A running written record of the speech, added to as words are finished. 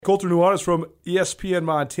Colter Nuanez from ESPN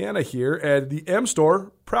Montana here, and the M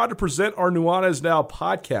Store, proud to present our Nuanez Now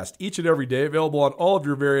podcast each and every day, available on all of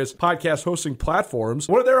your various podcast hosting platforms.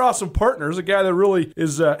 One of their awesome partners, a guy that really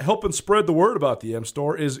is helping spread the word about the M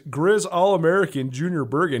Store, is Grizz All-American Junior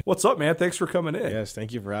Bergen. What's up, man? Thanks for coming in. Yes,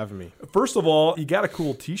 thank you for having me. First of all, you got a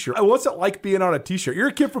cool t-shirt. What's it like being on a t-shirt? You're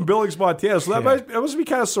a kid from Billings, Montana, so that must be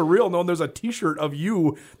kind of surreal knowing there's a t-shirt of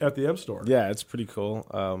you at the M Store. Yeah, it's pretty cool.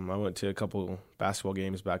 I went to a couple basketball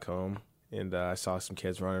games back home, and I saw some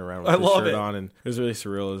kids running around with their shirt on, and it was really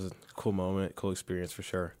surreal. It was a cool moment, cool experience for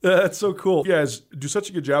sure. That's so cool. You guys do such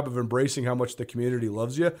a good job of embracing how much the community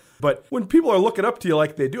loves you. But when people are looking up to you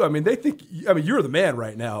like they do, they think, you're the man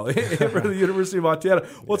right now for the University of Montana.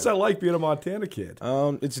 What's that like being a Montana kid?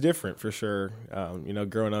 It's different for sure.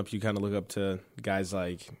 Growing up, you kind of look up to guys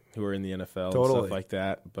like who are in the NFL and stuff like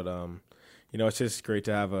that. But, it's just great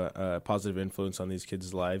to have a positive influence on these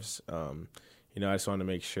kids' lives. I just want to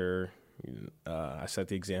make sure I set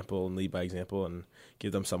the example and lead by example and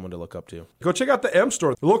give them someone to look up to. Go check out the M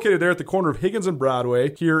Store. They're located there at the corner of Higgins and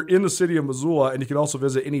Broadway here in the city of Missoula, and you can also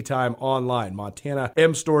visit anytime online,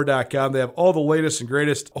 montanamstore.com. They have all the latest and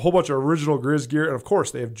greatest, a whole bunch of original Grizz gear, and of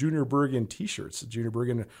course, they have Junior Bergen t-shirts. Junior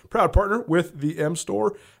Bergen, proud partner with the M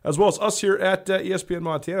Store, as well as us here at ESPN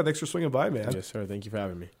Montana. Thanks for swinging by, man. Yes, sir. Thank you for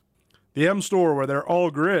having me. The M Store, where they're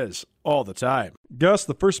all Grizz all the time. Gus,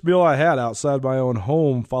 the first meal I had outside my own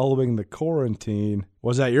home following the quarantine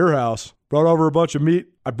was at your house. Brought over a bunch of meat.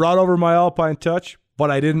 I brought over my Alpine Touch,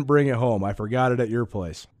 but I didn't bring it home. I forgot it at your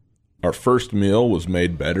place. Our first meal was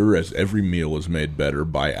made better, as every meal is made better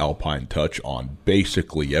by Alpine Touch on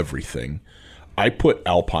basically everything. I put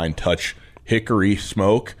Alpine Touch Hickory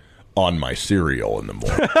Smoke on my cereal in the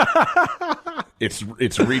morning.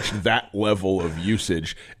 It's reached that level of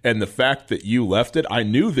usage, and the fact that you left it, I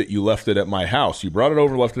knew that you left it at my house. You brought it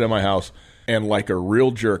over, left it at my house, and like a real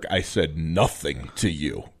jerk, I said nothing to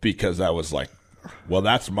you because I was like, well,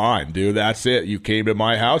 that's mine, dude. That's it. You came to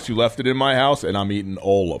my house, you left it in my house, and I'm eating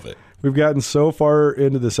all of it. We've gotten so far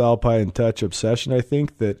into this Alpine Touch obsession, I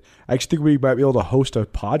think, that I actually think we might be able to host a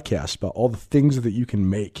podcast about all the things that you can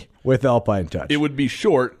make with Alpine Touch. It would be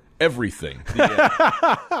short. Everything.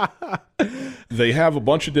 They have a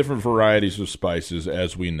bunch of different varieties of spices,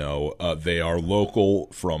 as we know. They are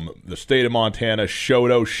local from the state of Montana.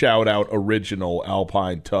 Shoto, shout out, original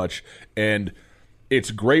Alpine Touch. And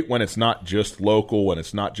it's great when it's not just local, when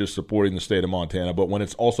it's not just supporting the state of Montana, but when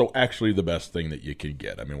it's also actually the best thing that you can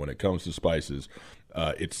get. When it comes to spices,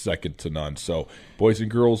 it's second to none. So, boys and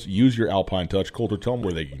girls, use your Alpine Touch. Colter, tell them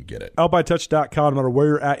where they can get it. AlpineTouch.com, no matter where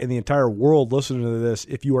you're at in the entire world listening to this,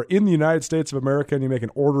 if you are in the United States of America and you make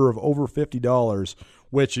an order of over $50,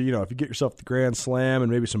 which, if you get yourself the Grand Slam and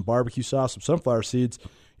maybe some barbecue sauce, some sunflower seeds,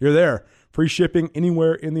 you're there. Free shipping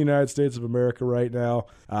anywhere in the United States of America right now.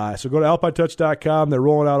 So go to AlpineTouch.com. They're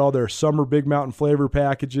rolling out all their summer Big Mountain flavor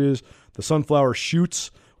packages. The sunflower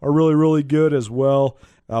shoots are really, really good as well.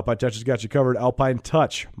 Alpine Touch has got you covered. Alpine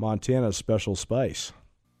Touch, Montana's special spice.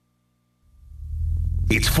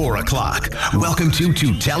 It's 4 o'clock. Welcome to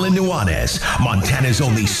Tutel and Nuanez, Montana's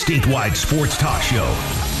only statewide sports talk show.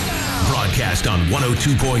 Broadcast on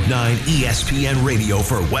 102.9 ESPN Radio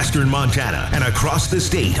for Western Montana and across the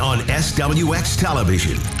state on SWX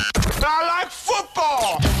Television. I like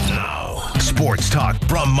football! Now, sports talk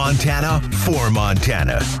from Montana for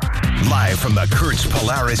Montana. Live from the Kurtz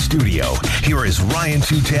Polaris studio, here is Ryan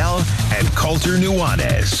Tutel and Colter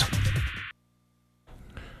Nuanez.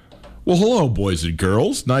 Well, hello, boys and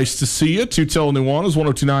girls. Nice to see you. Tutel Nuanez,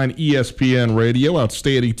 102.9 ESPN Radio.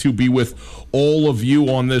 Outstanding to be with all of you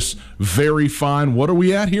on this very fine, what are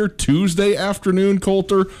we at here? Tuesday afternoon,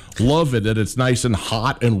 Colter. Love it that it's nice and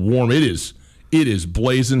hot and warm. It is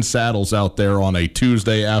blazing saddles out there on a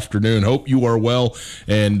Tuesday afternoon. Hope you are well,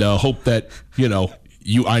 and hope that,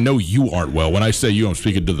 I know you aren't well. When I say you, I'm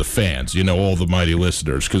speaking to the fans, all the mighty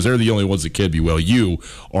listeners, because they're the only ones that can be well. You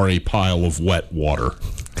are a pile of wet water.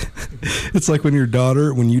 It's like when your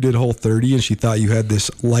daughter, when you did Whole30 and she thought you had this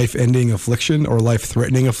life-ending affliction or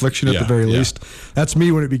life-threatening affliction at the very least. That's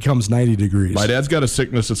me when it becomes 90 degrees. My dad's got a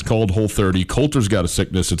sickness. It's called Whole30. Colter's got a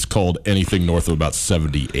sickness. It's called anything north of about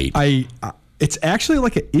 78. It's actually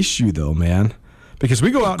like an issue, though, man, because we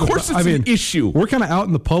go out. Of course, it's an issue. We're kind of out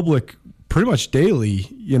in the public pretty much daily,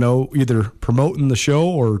 either promoting the show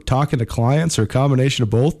or talking to clients or a combination of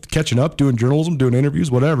both, catching up, doing journalism, doing interviews,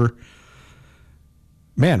 whatever.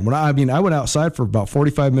 Man, I went outside for about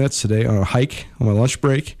 45 minutes today on a hike on my lunch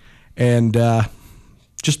break, and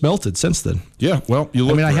just melted since then. Yeah, well, you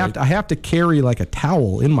look. I have to carry like a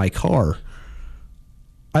towel in my car.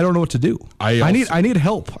 I don't know what to do. I need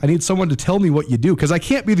help. I need someone to tell me what you do, because I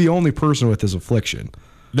can't be the only person with this affliction.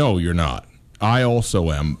 No, you're not. I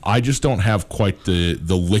also am. I just don't have quite the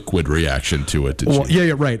liquid reaction to it.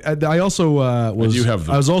 Yeah, right. I also was.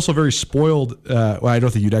 I was also very spoiled. Well, I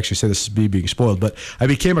don't think you'd actually say this is me being spoiled, but I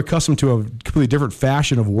became accustomed to a completely different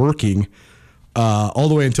fashion of working, all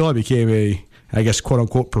the way until I became a, I guess, quote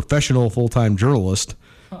unquote, professional full-time journalist,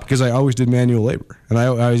 because I always did manual labor, and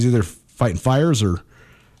I was either fighting fires or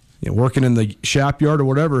working in the shop yard or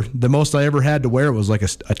whatever. The most I ever had to wear was like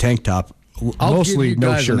a tank top, mostly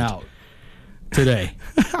no shirt. Out today.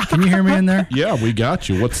 Can you hear me in there? Yeah, we got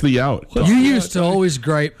you. What's the out? You used to always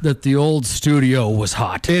gripe that the old studio was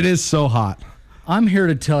hot. It is so hot. I'm here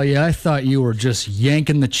to tell you, I thought you were just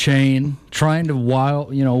yanking the chain, trying to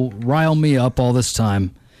rile me up all this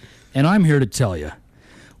time. And I'm here to tell you,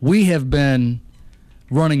 we have been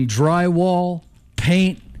running drywall,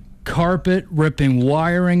 paint, carpet, ripping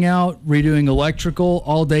wiring out, redoing electrical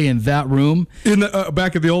all day in that room. In the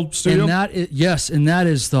back of the old studio? And that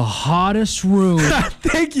is the hottest room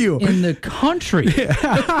Thank you. in the country. Yeah.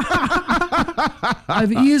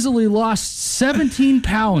 I've easily lost 17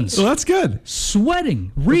 pounds. Well, that's good.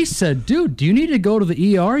 Sweating. Reese said, dude, do you need to go to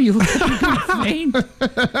the ER? You look like you're going to faint.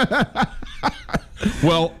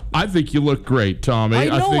 Well, I think you look great, Tommy.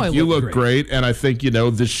 I think you look great, and I think,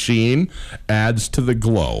 the sheen adds to the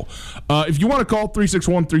glow. If you want to call,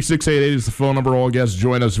 361-3688 is the phone number. All guests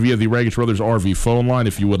join us via the Regish Brothers RV phone line.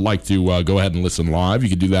 If you would like to go ahead and listen live, you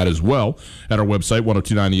can do that as well at our website,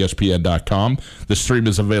 1029ESPN.com. The stream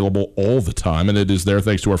is available all the time, and it is there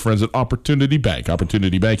thanks to our friends at Opportunity Bank.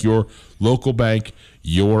 Opportunity Bank, your local bank,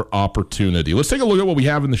 your opportunity. Let's take a look at what we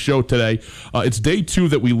have in the show today. It's day 2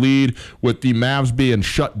 that we lead with the Mavs being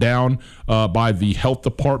shut down by the health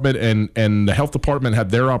department, and the health department had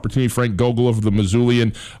their opportunity. Frank Gogol of the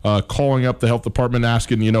Missoulian calling up the health department,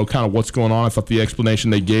 asking kind of what's going on. I thought the explanation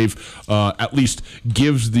they gave at least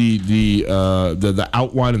gives the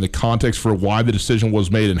outline and the context for why the decision was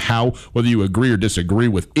made, and how, whether you agree or disagree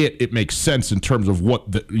with it makes sense in terms of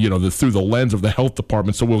what through the lens of the health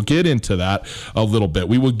department. So we'll get into that a little bit.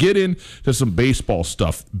 We will get into some baseball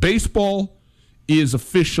stuff. Baseball is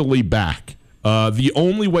officially back. The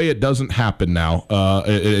only way it doesn't happen now,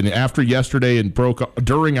 and after yesterday and broke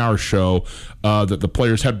during our show, that the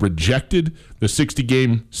players had rejected the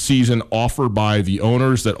 60-game season offer by the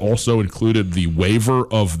owners that also included the waiver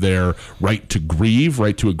of their right to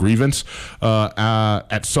a grievance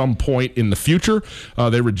at some point in the future.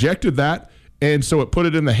 They rejected that, and so it put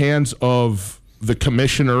it in the hands of the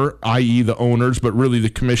commissioner, i.e. the owners, but really the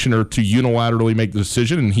commissioner, to unilaterally make the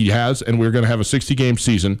decision, and he has, and we're going to have a 60-game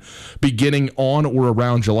season beginning on or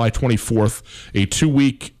around July 24th, a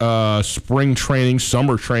 2-week spring training,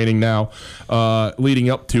 summer training now, leading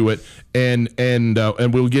up to it, and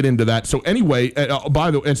we'll get into that. So anyway,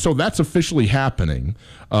 and so that's officially happening,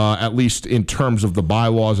 at least in terms of the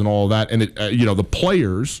bylaws and all of that, and the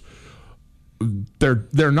players,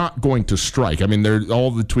 they're not going to strike. I mean,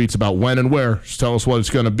 all the tweets about when and where, just tell us what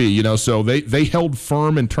it's going to be, so they held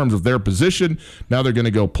firm in terms of their position. Now they're going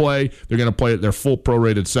to go play. They're going to play at their full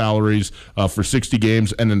prorated salaries for 60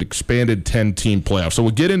 games and an expanded 10-team playoff. So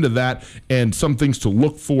we'll get into that and some things to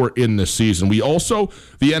look for in this season. The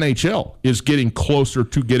NHL is getting closer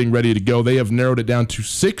to getting ready to go. They have narrowed it down to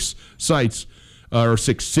 6 sites, or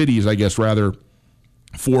 6 cities, I guess, rather,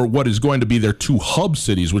 for what is going to be their 2 hub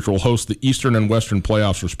cities, which will host the Eastern and Western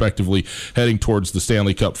playoffs, respectively, heading towards the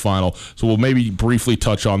Stanley Cup final. So we'll maybe briefly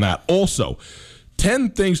touch on that. Also,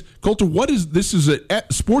 10 things. Coulter, this is a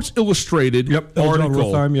Sports Illustrated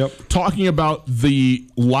article talking about the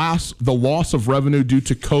loss of revenue due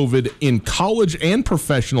to COVID in college and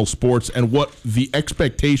professional sports, and what the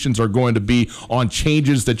expectations are going to be on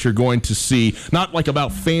changes that you're going to see, not like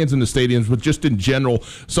about fans in the stadiums, but just in general,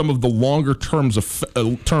 some of the longer term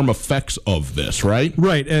effects of this, right?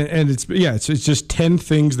 Right, and it's just 10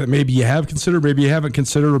 things that maybe you have considered, maybe you haven't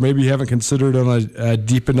considered, or maybe you haven't considered on a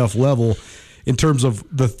deep enough level, in terms of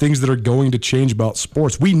the things that are going to change about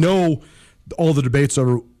sports. We know all the debates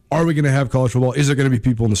over, are we going to have college football? Is there going to be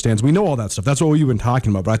people in the stands? We know all that stuff. That's what we've been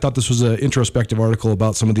talking about. But I thought this was an introspective article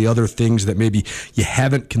about some of the other things that maybe you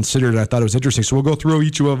haven't considered, and I thought it was interesting. So we'll go through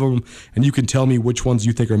each of them, and you can tell me which ones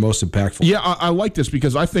you think are most impactful. Yeah, I like this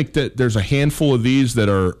because I think that there's a handful of these that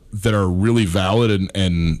are really valid,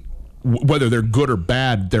 and whether they're good or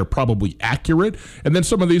bad, they're probably accurate. And then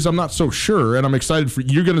some of these I'm not so sure, and I'm excited for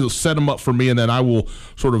you're going to set them up for me, and then I will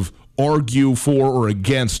sort of argue for or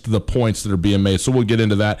against the points that are being made. So we'll get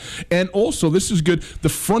into that. And also, this is good. The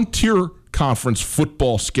Frontier Conference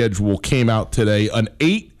football schedule came out today, an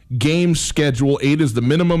 8 8-game schedule. 8 is the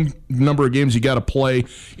minimum number of games you got to play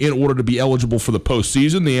in order to be eligible for the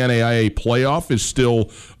postseason. The NAIA playoff is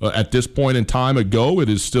still, at this point in time, a go. It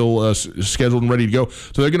is still scheduled and ready to go.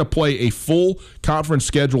 So they're going to play a full conference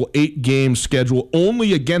schedule, 8-game schedule,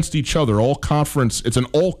 only against each other. All conference. It's an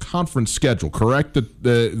all-conference schedule, correct?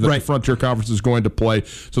 The Frontier Conference is going to play.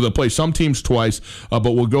 So they'll play some teams twice, but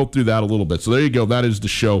we'll go through that a little bit. So there you go. That is the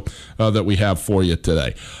show that we have for you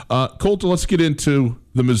today. Colton, let's get into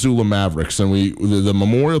the Missoula Mavericks. And the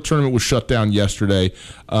Memorial Tournament was shut down yesterday.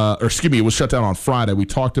 It was shut down on Friday. We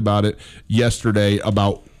talked about it yesterday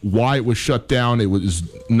about why it was shut down. It was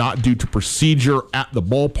not due to procedure at the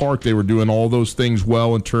ballpark. They were doing all those things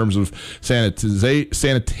well in terms of sanitation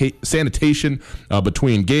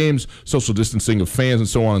between games, social distancing of fans, and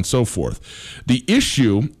so on and so forth. The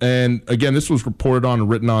issue, and again, this was reported on and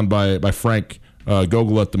written on by Frank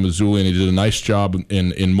Gogol at the Missoula, and he did a nice job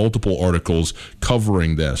in multiple articles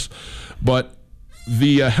covering this. But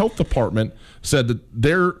the health department said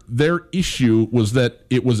that their issue was that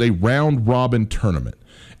it was a round-robin tournament.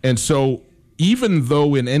 And so even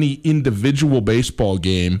though in any individual baseball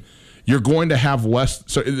game you're going to have less –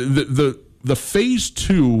 so the Phase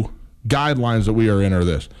 2 guidelines that we are in are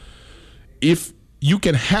this. If you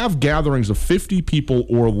can have gatherings of 50 people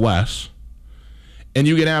or less, and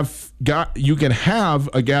you can have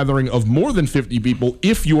a gathering of more than 50 people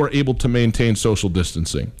if you are able to maintain social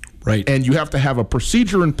distancing. Right. And you have to have a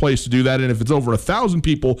procedure in place to do that. And if it's over 1,000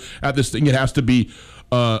 people at this thing, it has to be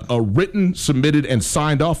a written, submitted, and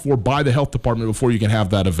signed off for by the health department before you can have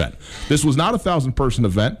that event. This was not a 1,000-person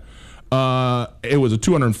event. It was a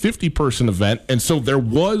 250-person event. And so there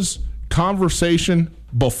was conversation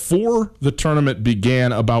before the tournament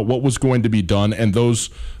began about what was going to be done, and those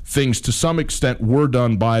things to some extent were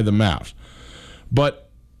done by the Mavs. But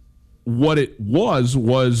what it was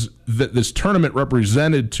that this tournament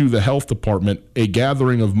represented to the health department a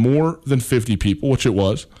gathering of more than 50 people, which it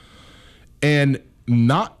was, and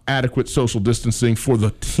not adequate social distancing for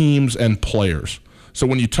the teams and players. So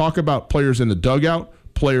when you talk about players in the dugout,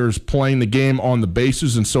 players playing the game on the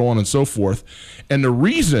bases, and so on and so forth, and the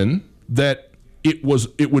reason that it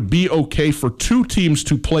would be okay for two teams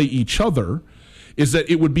to play each other is that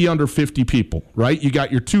it would be under 50 people, right? You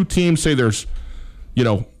got your two teams, say there's,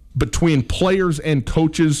 between players and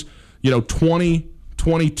coaches, 20,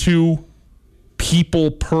 22 people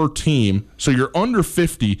per team. So you're under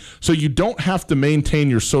 50, so you don't have to maintain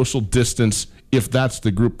your social distance if that's the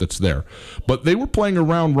group that's there. But they were playing a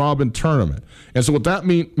round-robin tournament. And so what that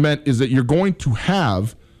meant is that you're going to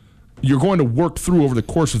work through over the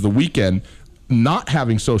course of the weekend not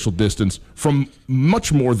having social distance from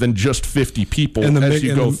much more than just 50 people as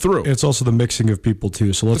you go through. It's also the mixing of people,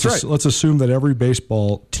 too. So let's assume that every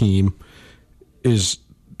baseball team is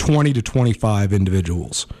 20 to 25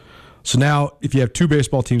 individuals. So now if you have two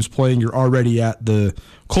baseball teams playing, you're already at the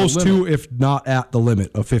close to, if not at the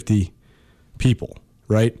limit of 50 people,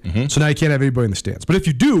 right? Mm-hmm. So now you can't have anybody in the stands. But if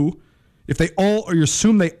you do, or you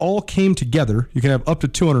assume they all came together, you can have up to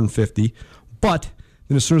 250, but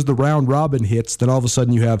then as soon as the round robin hits, then all of a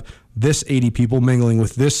sudden you have this 80 people mingling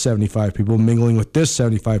with this 75 people, mingling with this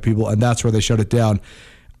 75 people, and that's where they shut it down.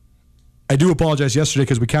 I do apologize yesterday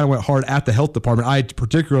because we kind of went hard at the health department. I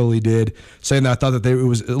particularly did, saying that I thought that it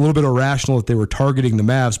was a little bit irrational that they were targeting the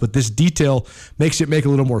Mavs, but this detail makes it make a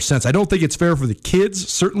little more sense. I don't think it's fair for the kids,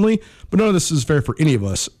 certainly, but none of this is fair for any of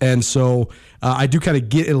us. And so I do kind of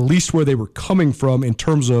get at least where they were coming from in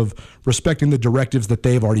terms of respecting the directives that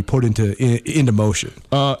they've already put into motion.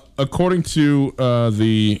 According to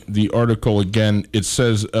the article, again, it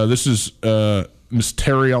says this is Ms.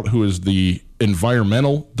 Terriot, who is the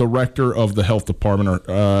environmental director of the health department,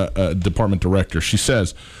 or department director. She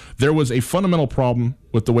says there was a fundamental problem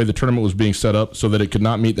with the way the tournament was being set up so that it could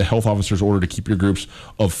not meet the health officer's order to keep your groups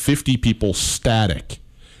of 50 people static.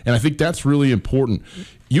 And I think that's really important.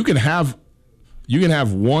 You can have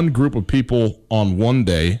one group of people on one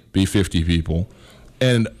day be 50 people,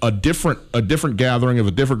 and a different gathering of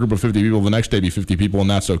a different group of 50 people the next day be 50 people, and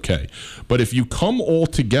that's okay. But if you come all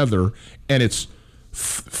together and it's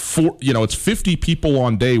it's 50 people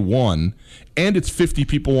on day one and it's 50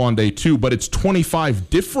 people on day two, but it's 25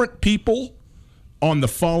 different people on the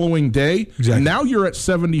following day. Exactly. Now you're at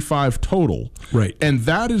 75 total. Right. And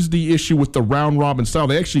that is the issue with the round robin style.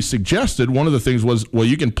 They actually suggested, one of the things was, well,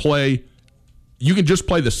 you can just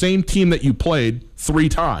play the same team that you played 3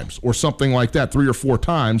 times or something like that, 3 or 4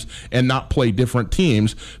 times, and not play different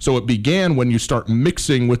teams. So it began when you start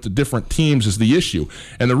mixing with the different teams is the issue.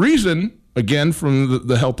 And the reason, again, from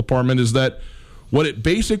the health department, is that what it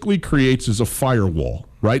basically creates is a firewall,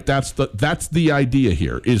 right? That's the idea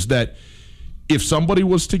here, is that if somebody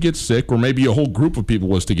was to get sick, or maybe a whole group of people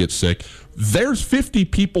was to get sick, there's 50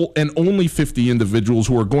 people and only 50 individuals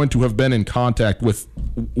who are going to have been in contact with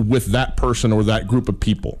that person or that group of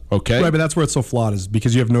people, okay? Right, but that's where it's so flawed, is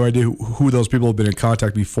because you have no idea who those people have been in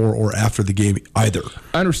contact before or after the game either.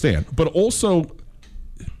 I understand, but also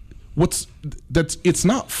it's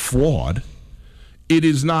not flawed. It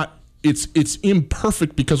is not. It's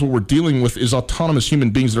imperfect because what we're dealing with is autonomous human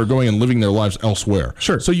beings that are going and living their lives elsewhere.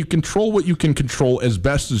 Sure. So you control what you can control as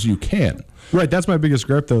best as you can. Right. That's my biggest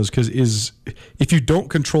gripe, though, is if you don't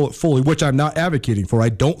control it fully, which I'm not advocating for, I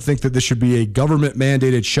don't think that this should be a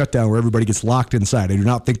government-mandated shutdown where everybody gets locked inside. I do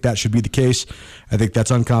not think that should be the case. I think that's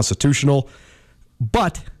unconstitutional.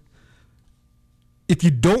 But if you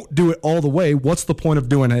don't do it all the way, what's the point of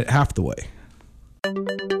doing it half the way?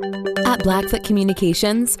 At Blackfoot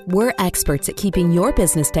Communications, we're experts at keeping your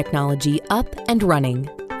business technology up and running.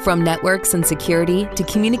 From networks and security to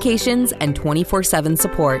communications and 24/7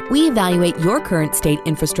 support, we evaluate your current state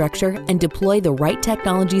infrastructure and deploy the right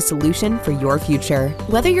technology solution for your future.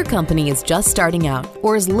 Whether your company is just starting out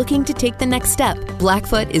or is looking to take the next step,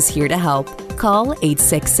 Blackfoot is here to help. Call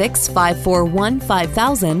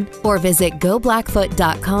 866-541-5000 or visit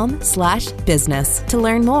goblackfoot.com/business to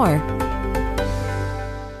learn more.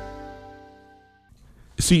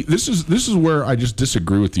 See, this is where I just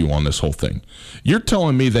disagree with you on this whole thing. You're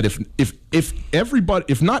telling me that if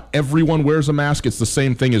not everyone wears a mask, it's the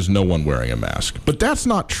same thing as no one wearing a mask. But that's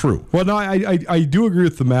not true. Well, no, I do agree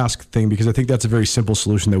with the mask thing, because I think that's a very simple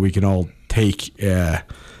solution that we can all take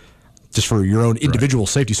just for your own individual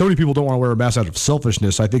safety. So many people don't want to wear a mask out of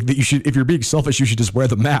selfishness. I think that you should, if you're being selfish, you should just wear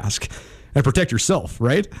the mask and protect yourself,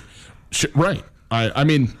 right? Right. I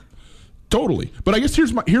mean, totally. But I guess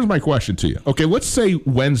here's my question to you. Okay, let's say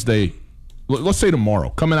Wednesday, let's say tomorrow,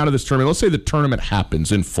 coming out of this tournament, let's say the tournament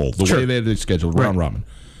happens in full, the way they scheduled, round robin.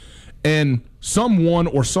 And someone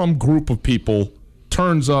or some group of people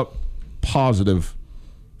turns up positive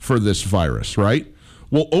for this virus, right?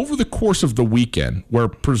 Well, over the course of the weekend, where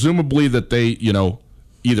presumably that they,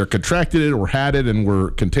 either contracted it or had it and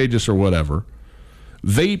were contagious or whatever,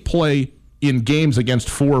 they play in games against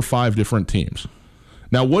 4 or 5 different teams.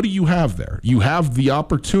 Now, what do you have there? You have the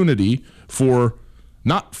opportunity for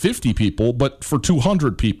not 50 people, but for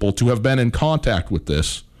 200 people to have been in contact with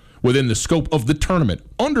this within the scope of the tournament.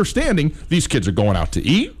 Understanding these kids are going out to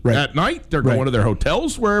eat at night. They're going to their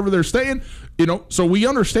hotels, wherever they're staying. So we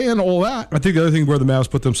understand all that. I think the other thing where the Mavs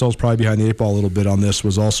put themselves probably behind the 8 ball a little bit on this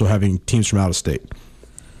was also having teams from out of state.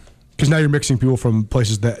 Because now you're mixing people from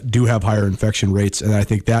places that do have higher infection rates, and I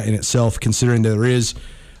think that in itself, considering that there is,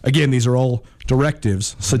 again, these are all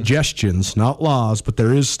directives, suggestions, not laws, but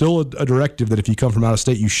there is still a directive that if you come from out of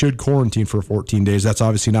state, you should quarantine for 14 days. That's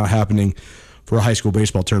obviously not happening for a high school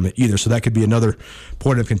baseball tournament either, so that could be another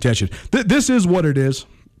point of contention. This is what it is.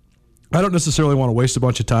 I don't necessarily want to waste a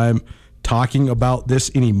bunch of time talking about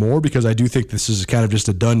this anymore, because I do think this is kind of just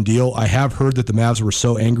a done deal. I have heard that the Mavs were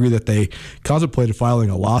so angry that they contemplated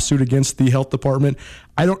filing a lawsuit against the health department.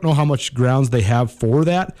 I don't know how much grounds they have for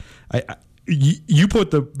that. You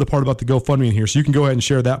put the part about the GoFundMe in here, so you can go ahead and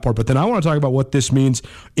share that part. But then I want to talk about what this means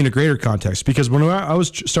in a greater context, because when I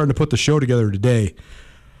was starting to put the show together today,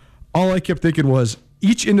 all I kept thinking was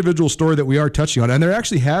each individual story that we are touching on, and there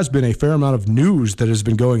actually has been a fair amount of news that has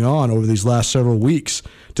been going on over these last several weeks,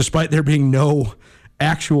 despite there being no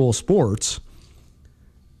actual sports.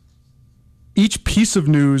 Each piece of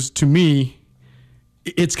news, to me,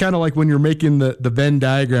 it's kind of like when you're making the Venn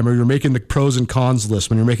diagram, or you're making the pros and cons list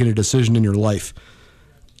when you're making a decision in your life.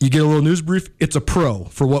 You get a little news brief, it's a pro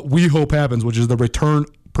for what we hope happens, which is the return,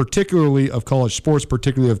 particularly of college sports,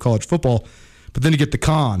 particularly of college football. But then you get the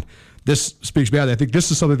con. This speaks badly. I think this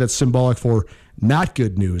is something that's symbolic for not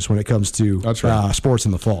good news when it comes to sports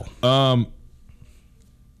in the fall.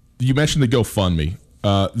 You mentioned the GoFundMe.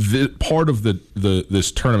 Part of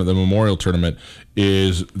this tournament, the Memorial Tournament,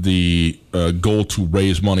 is the goal to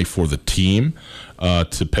raise money for the team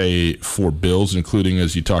to pay for bills, including,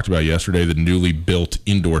 as you talked about yesterday, the newly built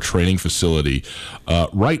indoor training facility.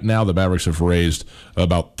 Right now, the Mavericks have raised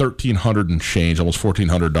about $1,300 and change, almost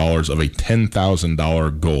 $1,400 of a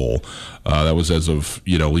 $10,000 goal. That was as of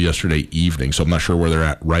yesterday evening, so I'm not sure where they're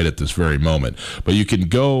at right at this very moment. But you can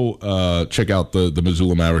go check out the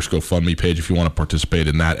Missoula Mavericks GoFundMe page if you want to participate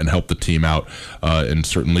in that and help the team out. And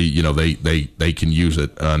certainly, they can use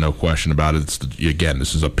it, no question about it.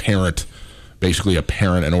 This is basically a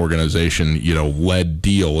parent and organization, led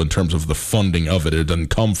deal in terms of the funding of it. It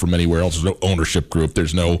doesn't come from anywhere else. There's no ownership group.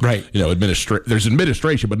 There's no, there's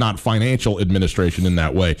administration, but not financial administration in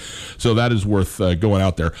that way. So that is worth going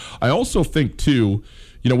out there. I also think too,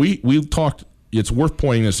 we talked it's worth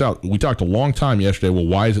pointing this out. We talked a long time yesterday. Well,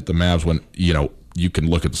 why is it the Mavs when you can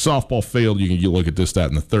look at the softball field, you look at this, that,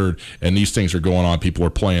 and the third, and these things are going on. People are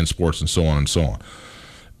playing sports and so on and so on.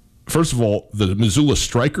 First of all, the Missoula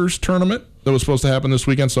Strikers tournament that was supposed to happen this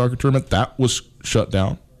weekend, soccer tournament, that was shut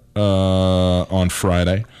down on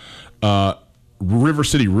Friday. River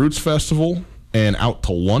City Roots Festival and Out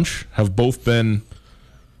to Lunch have both been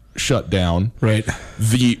shut down. Right.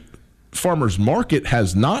 The Farmers Market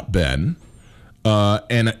has not been.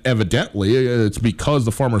 And evidently, it's because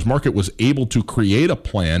the farmers market was able to create a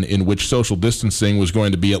plan in which social distancing was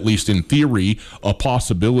going to be, at least in theory, a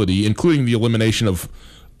possibility, including the elimination of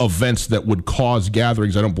events that would cause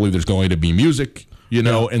gatherings. I don't believe there's going to be music,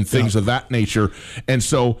 and things of that nature. And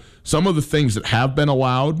so some of the things that have been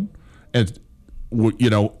allowed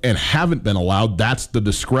and haven't been allowed, that's the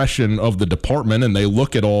discretion of the department, and they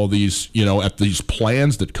look at all these, at these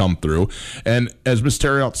plans that come through. And as Ms.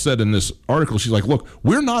 Terriot said in this article, she's like, look,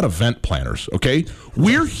 we're not event planners, okay?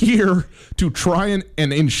 We're here to try and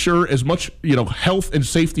ensure as much, health and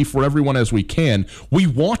safety for everyone as we can. We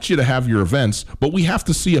want you to have your events, but we have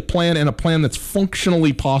to see a plan, and a plan that's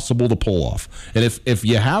functionally possible to pull off. And if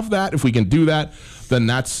you have that, if we can do that, then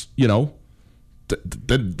that's,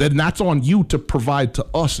 then that's on you to provide to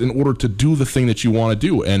us in order to do the thing that you want to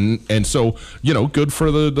do. And so, good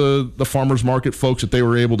for the farmers market folks that they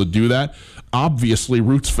were able to do that. Obviously,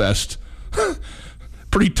 Roots Fest,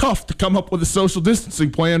 pretty tough to come up with a social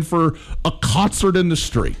distancing plan for a concert in the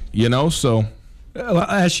street, so...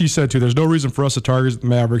 As she said, too, there's no reason for us to target the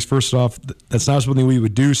Mavericks. First off, that's not something we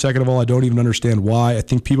would do. Second of all, I don't even understand why. I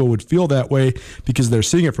think people would feel that way because they're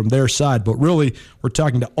seeing it from their side. But really, we're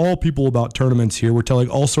talking to all people about tournaments here. We're telling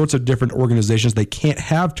all sorts of different organizations they can't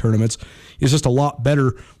have tournaments. It's just a lot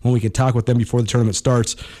better when we can talk with them before the tournament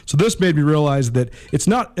starts. So this made me realize that it's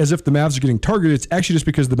not as if the Mavs are getting targeted. It's actually just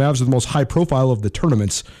because the Mavs are the most high profile of the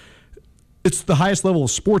tournaments. It's the highest level of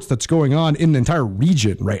sports that's going on in the entire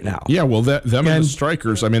region right now. Yeah, well, them and the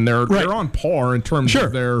Strikers, I mean, they're on par in terms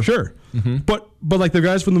of their... Sure. Mm-hmm. But like the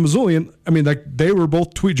guys from the Missoulian, I mean, like they were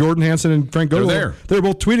both Jordan Hansen and Frank Godel. They were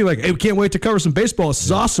both tweeting like, "Hey, we can't wait to cover some baseball. This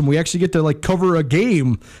is awesome. We actually get to like cover a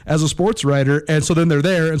game as a sports writer." And so then they're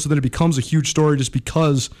there, and so then it becomes a huge story just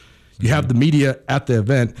because you have the media at the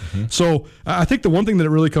event. Mm-hmm. So I think the one thing that it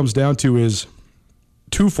really comes down to is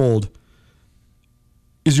twofold.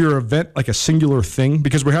 Is your event like a singular thing?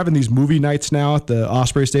 Because we're having these movie nights now at the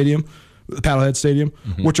Osprey Stadium, the Paddlehead Stadium,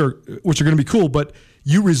 mm-hmm. which are going to be cool, but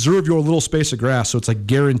you reserve your little space of grass, so it's like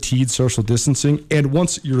guaranteed social distancing. And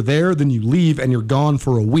once you're there, then you leave and you're gone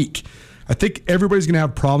for a week. I think everybody's going to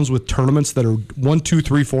have problems with tournaments that are 1, 2,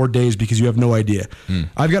 3, 4 days because you have no idea.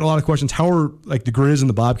 I've got a lot of questions. How are like the Grizz and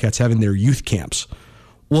the Bobcats having their youth camps?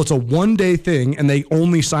 Well, it's a one-day thing, and they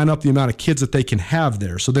only sign up the amount of kids that they can have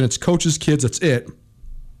there. So then it's coaches, kids, that's it.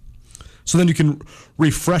 So then you can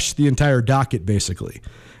refresh the entire docket, basically.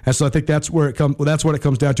 And so I think that's where it comes. Well, that's what it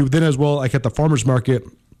comes down to. Then as well, like at the farmers market,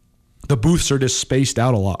 the booths are just spaced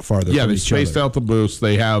out a lot farther. Yeah, they spaced out the booths.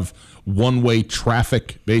 They have one-way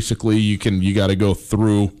traffic. Basically, you got to go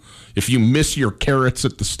through. If you miss your carrots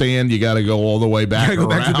at the stand, you got to go all the way back around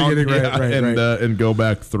back to the beginning, and go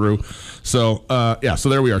back through. So so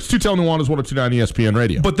there we are. It's Tutel Nuanez, 102.9 ESPN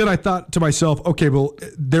Radio. But then I thought to myself, okay, well,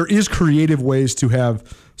 there is creative ways to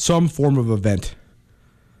have some form of event.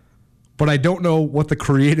 But I don't know what the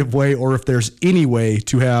creative way or if there's any way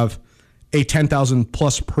to have a 10,000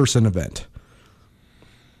 plus person event.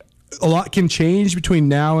 A lot can change between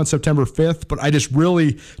now and September 5th, but I just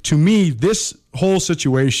really, to me, this whole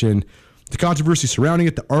situation, the controversy surrounding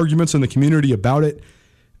it, the arguments in the community about it,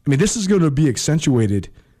 I mean, this is going to be accentuated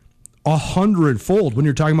 100-fold when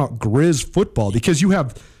you're talking about Grizz football because you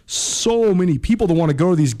have so many people that want to go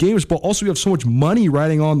to these games, but also you have so much money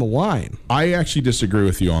riding on the line. I actually disagree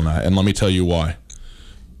with you on that, and let me tell you why.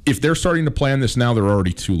 If they're starting to plan this now, they're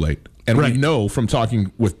already too late. And we know from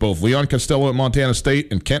talking with both Leon Costello at Montana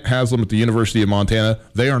State and Kent Haslam at the University of Montana,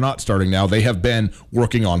 they are not starting now. They have been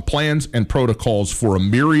working on plans and protocols for a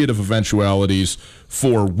myriad of eventualities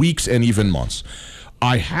for weeks and even months.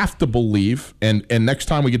 I have to believe, and next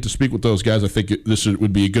time we get to speak with those guys, I think this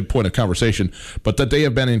would be a good point of conversation, but that they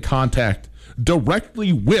have been in contact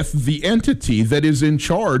directly with the entity that is in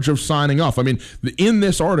charge of signing off. I mean, in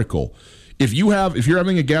this article, if you're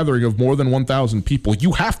having a gathering of more than 1,000 people,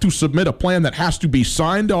 you have to submit a plan that has to be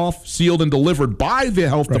signed off, sealed, and delivered by the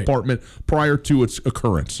health department prior to its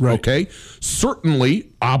occurrence. Right. Okay?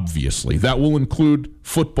 Certainly, obviously, that will include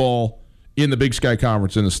football in the Big Sky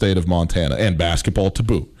Conference in the state of Montana and basketball to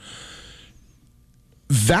boot.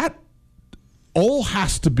 That all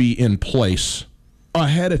has to be in place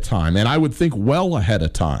ahead of time, and I would think well ahead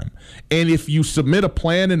of time. And if you submit a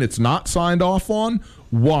plan and it's not signed off on,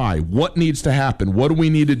 why? What needs to happen? What do we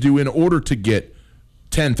need to do in order to get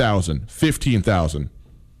 10,000, 15,000,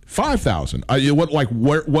 5,000?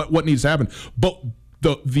 What needs to happen? But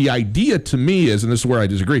the idea to me is, and this is where I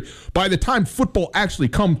disagree, by the time football actually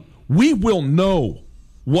comes, we will know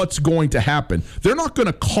what's going to happen. They're not going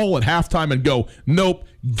to call at halftime and go, nope,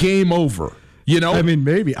 game over. You know? I mean,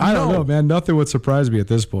 maybe. I don't know, man. Nothing would surprise me at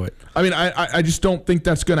this point. I mean, I just don't think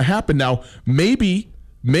that's going to happen. Now, maybe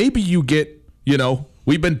you get,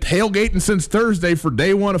 we've been tailgating since Thursday for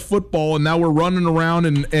day one of football, and now we're running around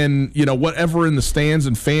and whatever in the stands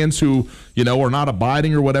and fans who, are not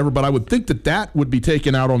abiding or whatever. But I would think that would be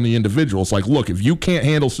taken out on the individuals. Like, look, if you can't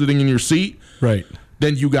handle sitting in your seat, right,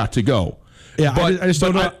 then you got to go. Yeah, but, I just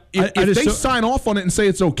don't know. If they sign off on it and say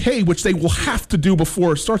it's okay, which they will have to do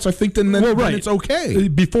before it starts, I think then it's okay.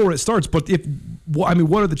 Before it starts. But what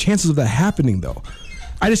are the chances of that happening, though?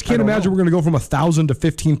 I just can't imagine we're going to go from 1,000 to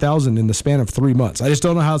 15,000 in the span of 3 months. I just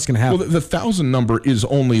don't know how it's going to happen. Well, the 1,000 number is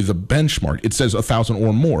only the benchmark. It says 1,000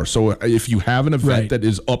 or more. So if you have an event that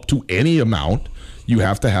is up to any amount, you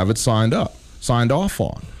have to have it signed off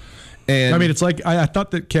on. And I mean, it's like I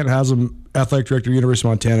thought that Kent Haslam, athletic director of University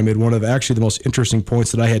of Montana, made one of actually the most interesting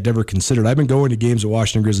points that I had never considered. I've been going to games at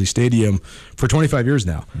Washington Grizzly Stadium for 25 years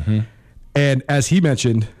now. Mm-hmm. And as he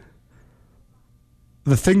mentioned,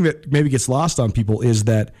 the thing that maybe gets lost on people is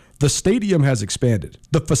that the stadium has expanded.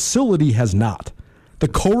 The facility has not. The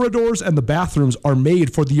corridors and the bathrooms are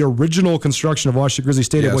made for the original construction of Washington Grizzly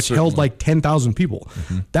Stadium, which held like 10,000 people.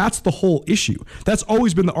 Mm-hmm. That's the whole issue. That's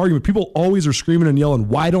always been the argument. People always are screaming and yelling,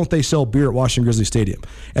 why don't they sell beer at Washington Grizzly Stadium?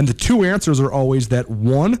 And the two answers are always that,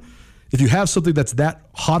 one, if you have something that's that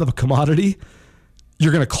hot of a commodity,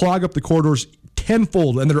 you're going to clog up the corridors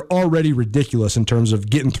tenfold, and they're already ridiculous in terms of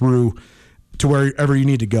getting through to wherever you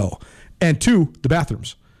need to go. And two, the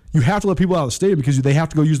bathrooms. You have to let people out of the stadium because they have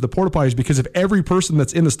to go use the porta potties, because if every person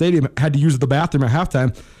that's in the stadium had to use the bathroom at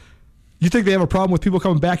halftime, you think they have a problem with people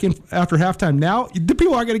coming back in after halftime now? The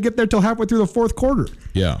people aren't going to get there until halfway through the fourth quarter.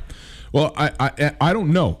 Yeah. Well, I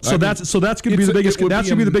don't know. So that's going to be the biggest. That's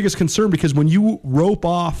going to be the biggest concern, because when you rope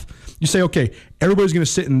off, you say, okay, everybody's going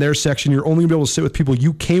to sit in their section. You're only going to be able to sit with people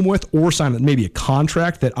you came with, or sign maybe a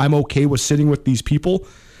contract that I'm okay with sitting with these people.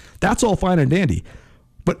 That's all fine and dandy.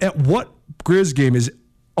 But at what Grizz game is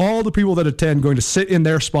all the people that attend going to sit in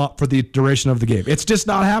their spot for the duration of the game? It's just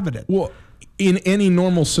not happening. Well, in any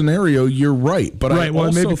normal scenario, you're right. But I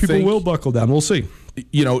also maybe people will buckle down. We'll see.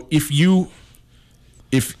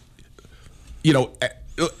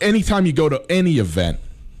 Anytime you go to any event,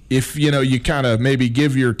 if you kind of maybe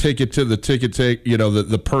give your ticket to the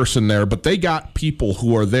the person there, but they got people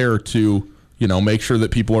who are there to make sure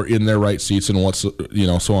that people are in their right seats and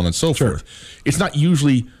so on and so forth. It's not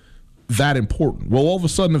usually that important. Well, all of a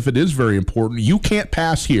sudden, if it is very important, you can't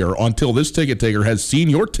pass here until this ticket taker has seen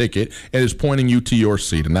your ticket and is pointing you to your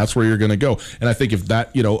seat, and that's where you're going to go. And I think if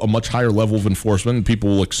that, a much higher level of enforcement, and people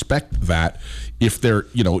will expect that if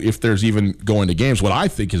there's even going to games. What I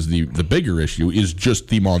think is the bigger issue is just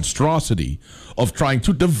the monstrosity of trying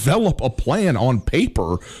to develop a plan on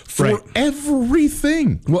paper for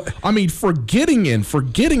everything. Well, I mean, for getting in, for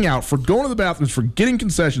getting out, for going to the bathrooms, for getting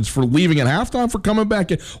concessions, for leaving at halftime, for coming back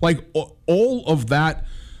in, like all of that.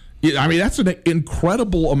 I mean, that's an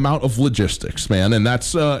incredible amount of logistics, man. And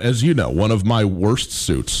that's, as you know, one of my worst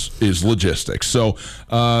suits is logistics. So,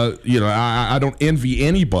 I don't envy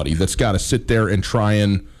anybody that's got to sit there and try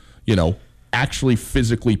and, actually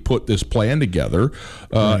physically put this plan together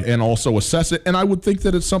and also assess it. And I would think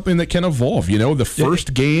that it's something that can evolve. The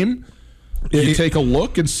first game, you take a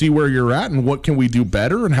look and see where you're at and what can we do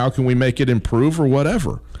better and how can we make it improve or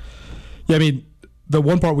whatever. Yeah, I mean, the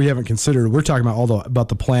one part we haven't considered, we're talking about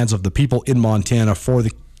the plans of the people in Montana for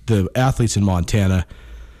the athletes in Montana.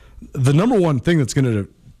 The number one thing that's going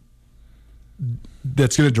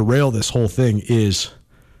to derail this whole thing is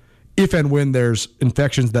if and when there's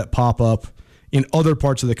infections that pop up in other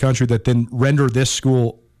parts of the country that then render this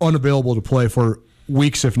school unavailable to play for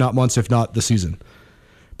weeks, if not months, if not the season.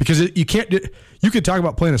 Because you could talk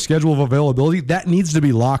about playing a schedule of availability. That needs to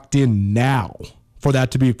be locked in now for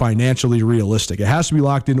that to be financially realistic. It has to be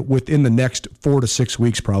locked in within the next 4 to 6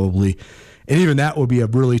 weeks probably. And even that would be a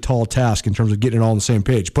really tall task in terms of getting it all on the same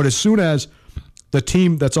page. But as soon as the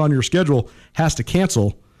team that's on your schedule has to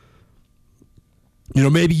cancel,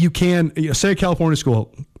 maybe you can, say a California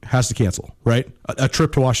school has to cancel, right? A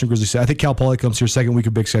trip to Washington Grizzly State. I think Cal Poly comes here second week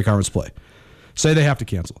of Big Sky Conference play. Say they have to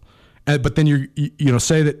cancel. But then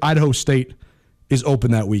say that Idaho State is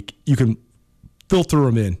open that week. You can filter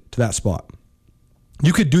them in to that spot.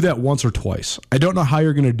 You could do that once or twice. I don't know how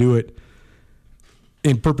you're going to do it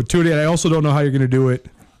in perpetuity, and I also don't know how you're going to do it.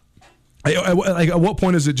 Like, at what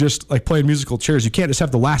point is it just like playing musical chairs? You can't just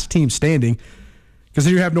have the last team standing, because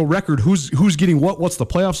then you have no record. Who's getting what? What's the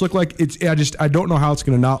playoffs look like? I don't know how it's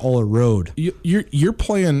going to not all erode. You're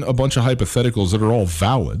playing a bunch of hypotheticals that are all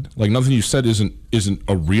valid. Like, nothing you said isn't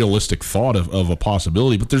a realistic thought of a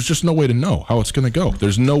possibility. But there's just no way to know how it's going to go.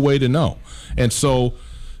 There's no way to know, and so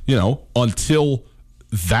until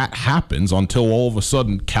that happens, until all of a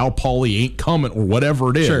sudden Cal Poly ain't coming or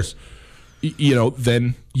whatever it is, sure.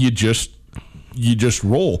 Then you just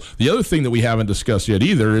roll. The other thing that we haven't discussed yet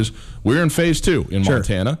either is we're in phase 2 in sure.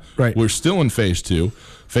 Montana. Right. We're still in phase 2.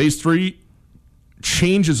 Phase 3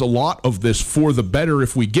 changes a lot of this for the better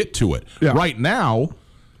if we get to it. Yeah. Right now,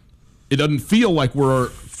 it doesn't feel like we're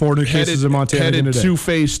 4 new cases in Montana headed to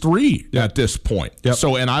phase 3 at this point. Yep.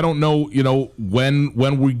 So, and I don't know, when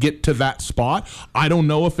we get to that spot, I don't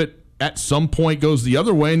know if it at some point goes the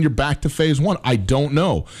other way and you're back to phase 1. I don't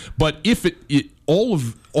know. But if all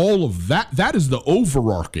of that is the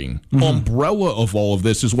overarching umbrella of all of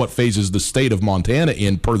this is what phases the state of Montana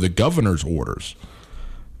in per the governor's orders.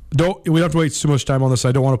 We don't have to waste too much time on this.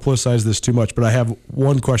 I don't want to politicize this too much, but I have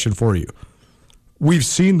one question for you. We've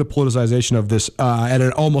seen the politicization of this at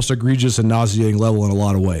an almost egregious and nauseating level in a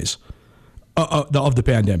lot of ways. Of the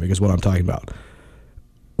pandemic is what I'm talking about.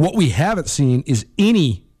 What we haven't seen is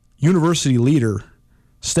any university leader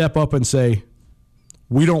step up and say,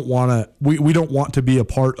 we don't want to be a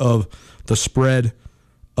part of the spread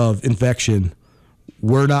of infection.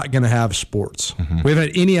 We're not going to have sports. Mm-hmm. We haven't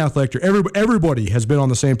had any athletic director. Everybody has been on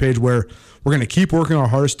the same page where we're going to keep working our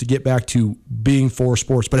hardest to get back to being for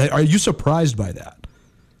sports. But are you surprised by that?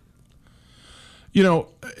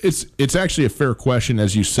 It's actually a fair question,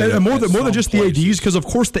 as you said. And more than just the ADs, because of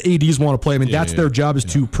course the ADs want to play. I mean, that's their job is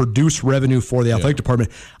to produce revenue for the athletic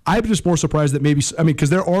department. I'm just more surprised that because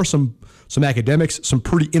there are some academics, some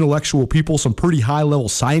pretty intellectual people, some pretty high level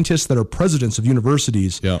scientists that are presidents of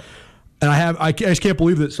universities. Yeah. And I just can't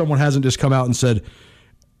believe that someone hasn't just come out and said,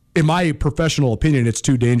 in my professional opinion, it's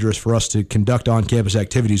too dangerous for us to conduct on-campus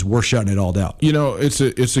activities. We're shutting it all down.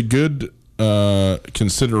 It's a good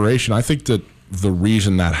consideration. I think that the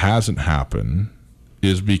reason that hasn't happened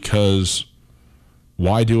is because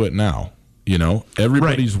why do it now?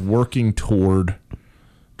 Everybody's working toward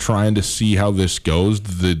trying to see how this goes.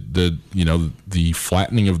 The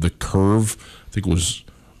flattening of the curve, I think, was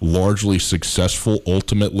largely successful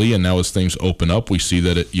ultimately, and now as things open up, we see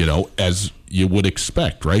that it, as you would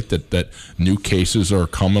expect, right? That new cases are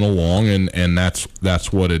coming along, and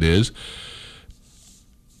that's what it is.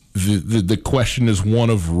 The question is one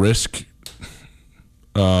of risk,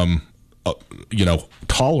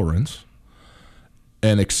 tolerance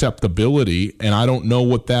and acceptability, and I don't know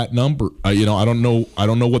what that number. I don't know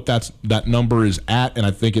what that number is at, and I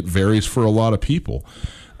think it varies for a lot of people.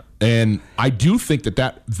 And I do think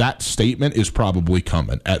that statement is probably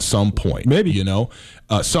coming at some point. Maybe. When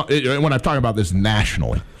I'm talking about this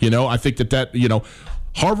nationally, I think that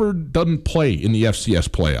Harvard doesn't play in the FCS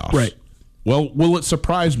playoffs. Right. Well, will it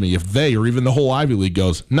surprise me if they or even the whole Ivy League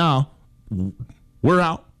goes, no, we're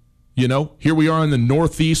out. Here we are in the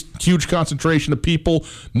Northeast, huge concentration of people,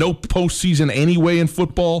 no postseason anyway in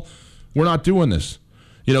football. We're not doing this.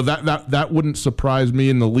 That wouldn't surprise me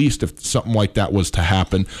in the least if something like that was to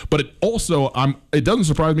happen. But it doesn't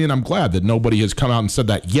surprise me, and I'm glad that nobody has come out and said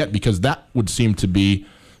that yet, because that would seem to be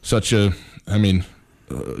such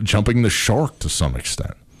jumping the shark to some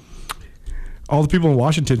extent. All the people in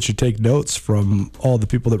Washington should take notes from all the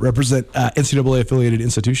people that represent NCAA-affiliated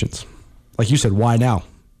institutions. Like you said, why now?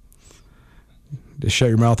 Just shut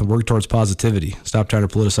your mouth and work towards positivity. Stop trying to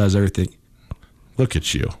politicize everything. Look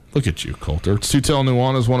at you, Coulter. It's Tutel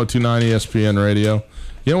Nuanez, 102.9 ESPN Radio.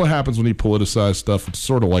 You know what happens when you politicize stuff? It's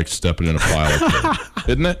sort of like stepping in a pile of dirt,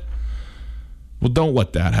 isn't it? Well, don't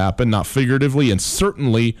let that happen, not figuratively, and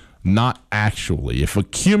certainly not actually. If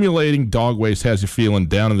accumulating dog waste has you feeling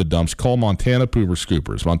down in the dumps, call Montana Pooper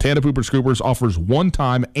Scoopers. Montana Pooper Scoopers offers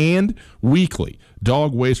one-time and weekly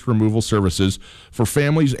dog waste removal services for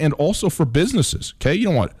families and also for businesses. Okay, you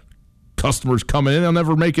don't want customers coming in; they'll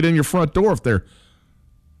never make it in your front door if they're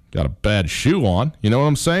got a bad shoe on. You know what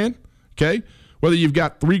I'm saying? Okay. Whether you've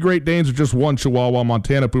got 3 Great Danes or just 1 Chihuahua,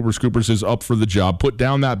 Montana Pooper Scoopers is up for the job. Put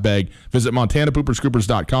down that bag. Visit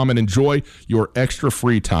MontanaPooperScoopers.com and enjoy your extra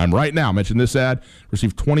free time. Right now, mention this ad.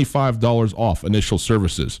 Receive $25 off initial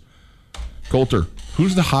services. Coulter,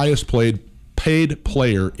 who's the highest paid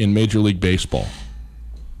player in Major League Baseball?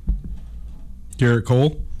 Garrett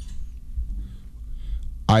Cole.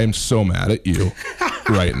 I am so mad at you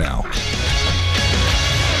right now.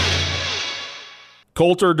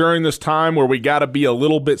 Coulter, during this time where we got to be a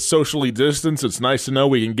little bit socially distanced, it's nice to know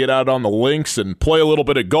we can get out on the links and play a little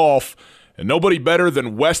bit of golf. And nobody better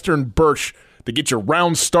than Western Birch to get your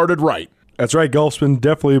round started right. That's right. Golf's been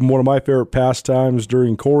definitely one of my favorite pastimes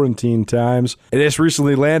during quarantine times. I just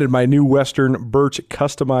recently landed my new Western Birch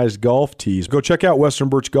customized golf tees. Go check out Western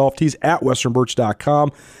Birch golf tees at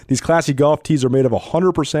westernbirch.com. These classy golf tees are made of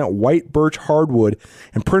 100% white birch hardwood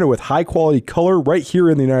and printed with high-quality color right here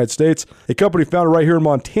in the United States. A company founded right here in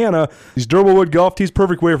Montana. These durable wood golf tees,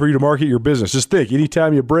 perfect way for you to market your business. Just think,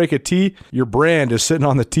 anytime you break a tee, your brand is sitting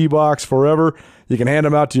on the tee box forever. You can hand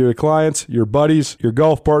them out to your clients, your buddies, your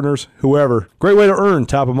golf partners, whoever. Great way to earn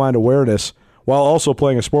top-of-mind awareness while also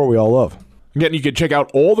playing a sport we all love. Again, you can check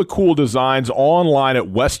out all the cool designs online at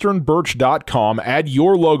westernbirch.com. Add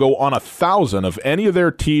your logo on 1,000 of any of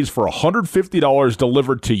their tees for $150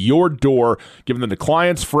 delivered to your door. Give them to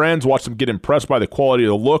clients, friends, watch them get impressed by the quality of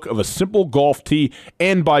the look of a simple golf tee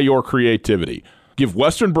and by your creativity. Give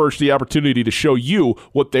Western Birch the opportunity to show you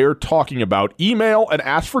what they're talking about. Email and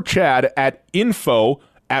ask for Chad at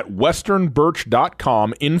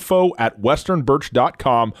info@westernbirch.com,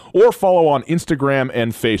 info@westernbirch.com, or follow on Instagram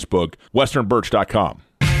and Facebook, westernbirch.com.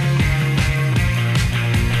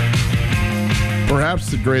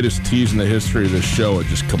 Perhaps the greatest tease in the history of this show are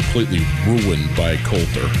just completely ruined by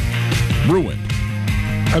Coulter. Ruined.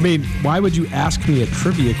 I mean, why would you ask me a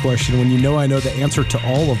trivia question when you know I know the answer to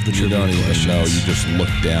all of the trivia questions? You don't even know. You just look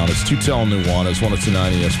down. It's Tutel and Nuanez,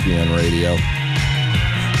 102.9 ESPN Radio.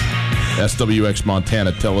 SWX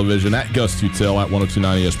Montana Television, at Gus Tutel, at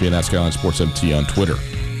 102.9 ESPN, at Skyline Sports MT on Twitter.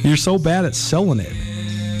 You're so bad at selling it.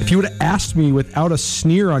 If you would have asked me without a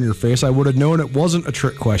sneer on your face, I would have known it wasn't a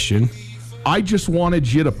trick question. I just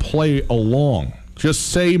wanted you to play along.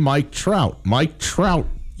 Just say Mike Trout. Mike Trout.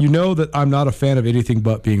 You know that I'm not a fan of anything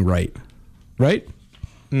but being right. Right?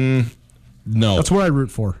 No. That's what I root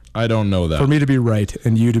for. I don't know that. For me to be right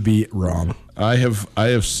and you to be wrong. I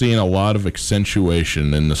have seen a lot of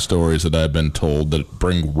accentuation in the stories that I've been told that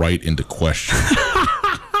bring right into question.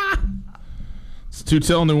 It's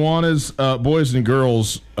Tutel Nuanez, boys and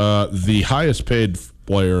girls, the highest paid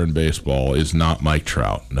player in baseball is not Mike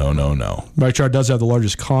Trout. No. Mike Trout does have the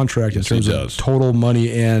largest contract in terms of total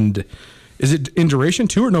money and... Is it in duration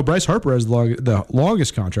too, or no? Bryce Harper has the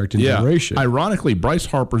longest contract in duration. Ironically, Bryce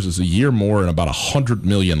Harper's is a year more and about $100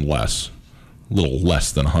 million less, a little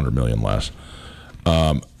less than $100 million less.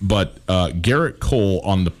 But Garrett Cole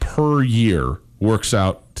on the per year works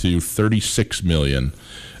out to $36 million.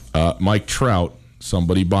 Mike Trout,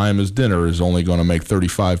 somebody buy him his dinner, is only going to make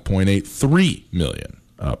 $35.83 million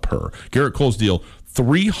per. Garrett Cole's deal,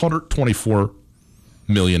 $324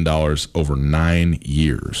 million over 9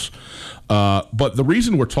 years. But the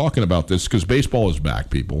reason we're talking about this is because baseball is back,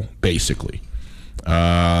 people, basically.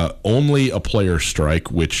 Only a player strike,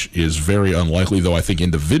 which is very unlikely, though I think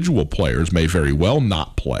individual players may very well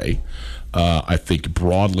not play. I think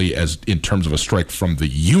broadly as in terms of a strike from the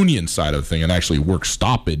union side of the thing and actually work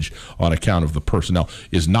stoppage on account of the personnel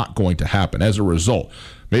is not going to happen. As a result,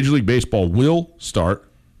 Major League Baseball will start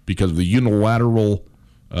because of the unilateral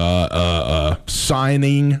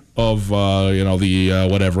signing of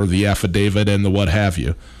the affidavit and the what have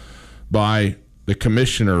you by the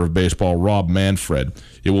commissioner of baseball, Rob Manfred.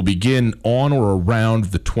 It will begin on or around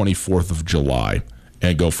the 24th of July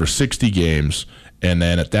and go for 60 games, and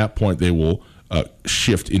then at that point they will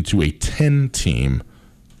shift into a 10-team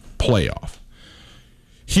playoff.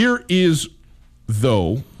 Here is,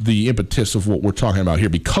 though, the impetus of what we're talking about here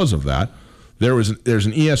because of that. There's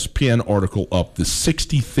an ESPN article up, the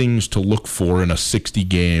 60 things to look for in a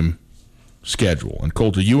 60-game schedule. And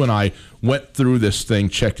Coulter, you and I went through this thing,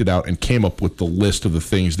 checked it out, and came up with the list of the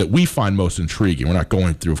things that we find most intriguing. We're not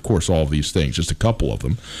going through, of course, all of these things, just a couple of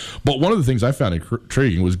them. But one of the things I found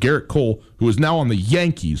intriguing was Garrett Cole, who is now on the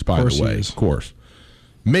Yankees, by the way, of course,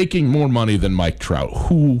 making more money than Mike Trout.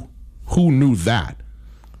 Who knew that?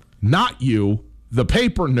 Not you. The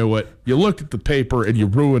paper knew it. You looked at the paper and you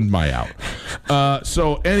ruined my out.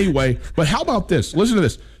 So anyway, but how about this? Listen to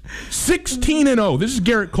this. 16-0. This is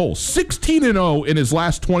Garrett Cole. 16-0 in his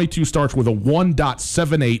last 22 starts with a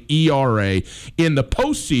 1.78 ERA. In the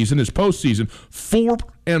postseason,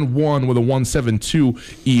 4-1 with a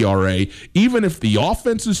 1.72 ERA. Even if the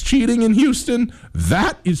offense is cheating in Houston,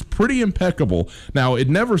 that is pretty impeccable. Now, it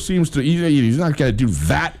never seems to. He's not going to do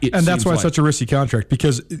that. And that's why it's such a risky contract,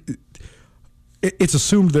 because it's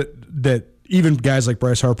assumed that even guys like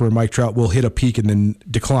Bryce Harper and Mike Trout will hit a peak and then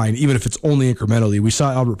decline, even if it's only incrementally. We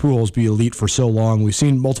saw Albert Pujols be elite for so long. We've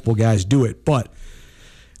seen multiple guys do it, but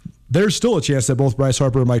there's still a chance that both Bryce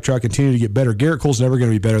Harper and Mike Trout continue to get better. Garrett Cole's never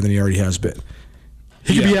going to be better than he already has been.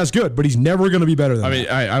 He could be as good, but he's never going to be better than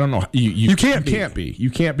that. I mean, I don't know. You can't be. You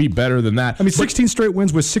can't be better than that. I mean, 16 straight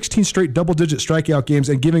wins with 16 straight double-digit strikeout games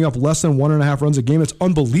and giving up less than 1.5 runs a game. It's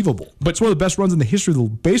unbelievable. But it's one of the best runs in the history of the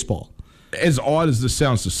baseball. As odd as this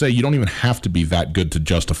sounds to say, you don't even have to be that good to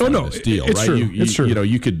justify this deal, it's right? True. It's true. You know,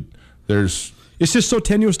 you could. There's. It's just so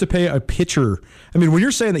tenuous to pay a pitcher. I mean, when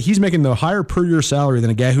you're saying that he's making the higher per year salary than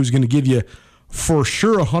a guy who's going to give you for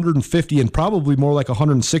sure 150 and probably more like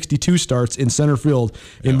 162 starts in center field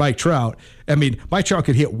in Mike Trout. I mean, Mike Trout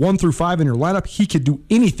could hit 1 through 5 in your lineup. He could do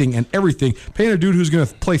anything and everything. Paying a dude who's going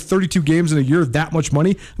to play 32 games in a year that much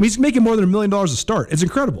money, I mean, he's making more than $1 million a start. It's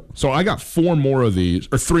incredible. So I got 3 more of these,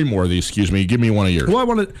 excuse me. Give me one of yours. Well, I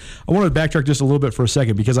want to backtrack just a little bit for a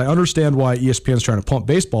second because I understand why ESPN's trying to pump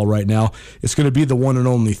baseball right now. It's going to be the one and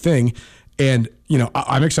only thing. And, you know,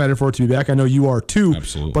 I'm excited for it to be back. I know you are too.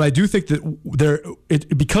 Absolutely. But I do think that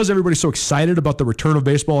because everybody's so excited about the return of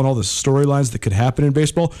baseball and all the storylines that could happen in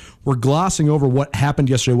baseball, we're glossing over what happened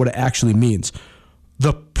yesterday, what it actually means.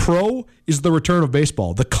 The pro is the return of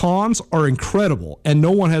baseball. The cons are incredible, and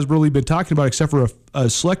no one has really been talking about it except for a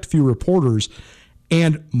select few reporters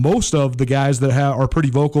and most of the guys that are pretty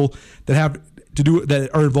vocal that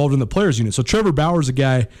are involved in the players unit. So Trevor Bauer is a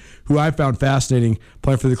guy who I found fascinating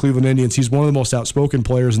playing for the Cleveland Indians. He's one of the most outspoken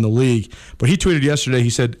players in the league. But he tweeted yesterday, he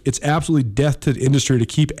said, it's absolutely death to the industry to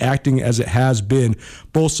keep acting as it has been.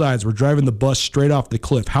 Both sides were driving the bus straight off the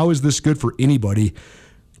cliff. How is this good for anybody?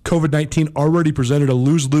 COVID-19 already presented a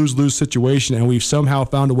lose-lose-lose situation, and we've somehow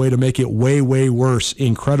found a way to make it way, way worse.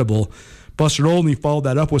 Incredible. Buster Olney followed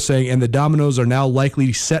that up with saying, and the dominoes are now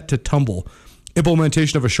likely set to tumble.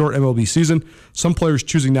 Implementation of a short MLB season, some players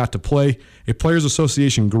choosing not to play, a Players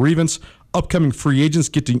Association grievance, upcoming free agents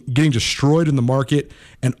getting destroyed in the market,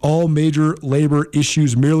 and all major labor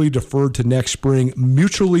issues merely deferred to next spring.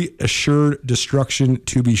 Mutually assured destruction,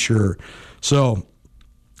 to be sure. So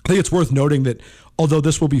I think it's worth noting that although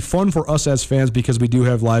this will be fun for us as fans because we do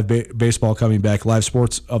have live baseball coming back, live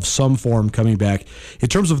sports of some form coming back, in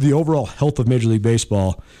terms of the overall health of Major League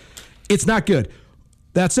Baseball, it's not good.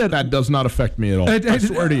 That said, that does not affect me at all. I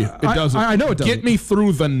swear to you, it doesn't. I know it doesn't. Get me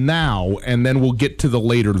through the now, and then we'll get to the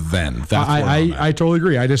later then. That's I totally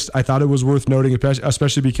agree. I thought it was worth noting,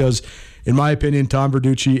 especially because, in my opinion, Tom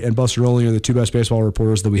Verducci and Buster Olney are the two best baseball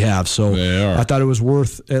reporters that we have. So I thought it was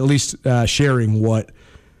worth at least sharing what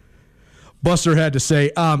Buster had to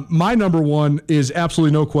say. My number one is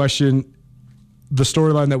absolutely no question the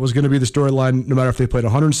storyline that was going to be the storyline, no matter if they played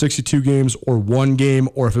 162 games or one game,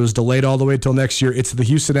 or if it was delayed all the way until next year. It's the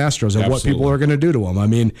Houston Astros and what people are going to do to them. I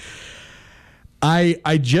mean,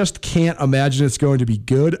 I just can't imagine it's going to be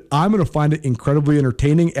good. I'm going to find it incredibly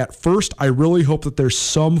entertaining. At first, I really hope that there's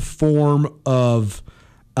some form of,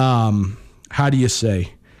 how do you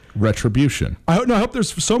say? Retribution. I hope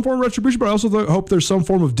there's some form of retribution, but I also hope there's some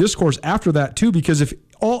form of discourse after that too, because if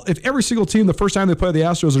every single team the first time they play the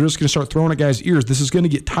Astros are just going to start throwing at guys' ears, this is going to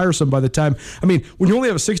get tiresome by the time. I mean, when you only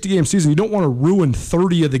have a 60-game season, you don't want to ruin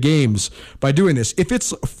 30 of the games by doing this. If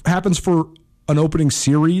it happens for an opening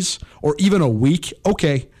series or even a week,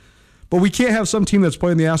 okay. But we can't have some team that's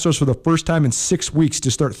playing the Astros for the first time in 6 weeks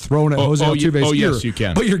to start throwing at Jose Altuve's ear. Yes, you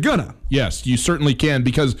can. But you're gonna. Yes, you certainly can,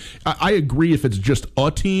 because I agree if it's just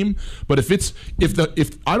a team, but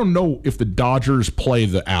if I don't know if the Dodgers play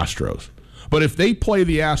the Astros, but if they play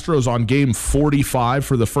the Astros on game 45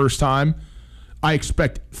 for the first time, I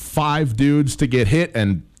expect 5 dudes to get hit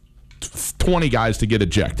and 20 guys to get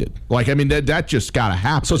ejected. Like, I mean, that just got to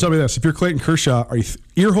happen. So tell me this. If you're Clayton Kershaw, are you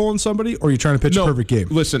ear-holing somebody, or are you trying to pitch a perfect game?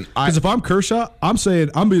 Listen, because if I'm Kershaw, I'm saying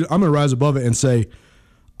I'm going to rise above it and say,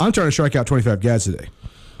 I'm trying to strike out 25 guys today.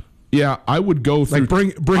 Yeah, I would go through. Like bring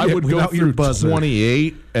it without your buzzer.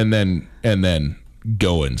 28 and then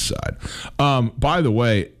go inside. By the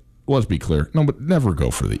way, let's be clear. No, but never go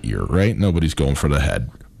for the ear, right? Nobody's going for the head,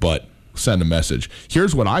 but send a message.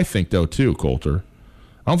 Here's what I think, though, too, Coulter.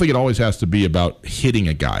 I don't think it always has to be about hitting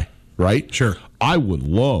a guy, right? Sure. I would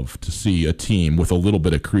love to see a team with a little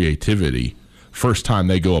bit of creativity, first time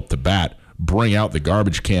they go up to bat, bring out the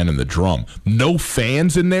garbage can and the drum. No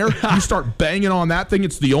fans in there. You start banging on that thing.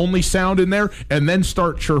 It's the only sound in there. And then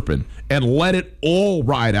start chirping and let it all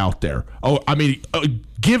ride out there. Oh, I mean,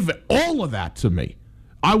 give all of that to me.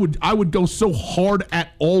 I would go so hard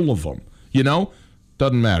at all of them. You know?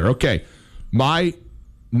 Doesn't matter. Okay. My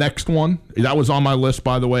next one, that was on my list,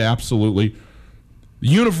 by the way, absolutely.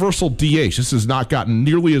 Universal DH. This has not gotten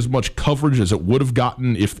nearly as much coverage as it would have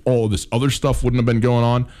gotten if all this other stuff wouldn't have been going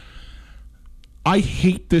on. I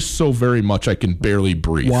hate this so very much I can barely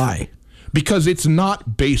breathe. Why? because it's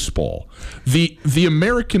not baseball. The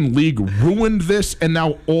American League ruined this, and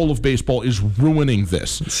now all of baseball is ruining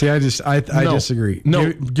this. See, I disagree.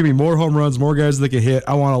 No. Give me more home runs, more guys that can hit.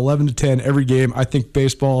 I want 11 to 10 every game. I think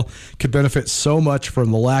baseball could benefit so much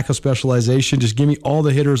from the lack of specialization. Just give me all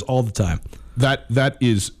the hitters all the time. That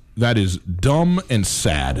is dumb and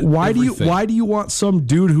sad. Why do you want some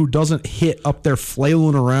dude who doesn't hit up there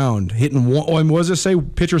flailing around, hitting one? Oh, and what does it say?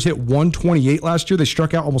 Pitchers hit 128 last year. They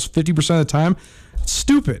struck out almost 50% of the time.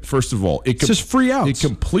 Stupid. First of all, it's just free outs. It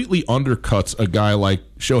completely undercuts a guy like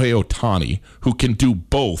Shohei Ohtani, who can do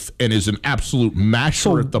both and is an absolute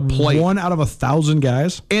masher at the plate. 1 out of 1,000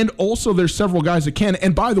 guys. And also, there's several guys that can.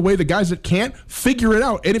 And by the way, the guys that can't, figure it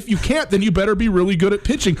out. And if you can't, then you better be really good at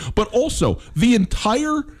pitching. But also, the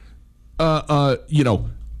entire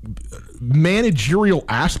managerial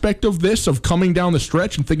aspect of this, of coming down the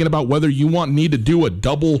stretch and thinking about whether you need to do a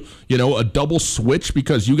double switch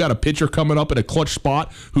because you got a pitcher coming up in a clutch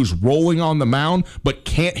spot who's rolling on the mound but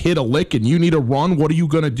can't hit a lick and you need a run. What are you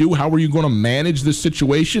going to do? How are you going to manage this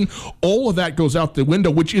situation? All of that goes out the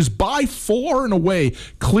window, which is by far and away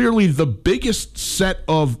clearly the biggest set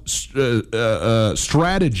of strategy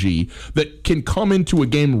that can come into a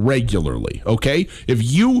game regularly, okay? If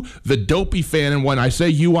you, the dopey fan, and when I say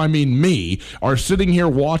you, I mean me, are sitting here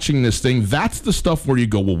watching this thing, that's the stuff where you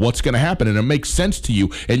go, well, what's going to happen? And it makes sense to you,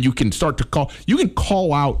 and you can start to call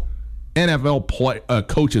out NFL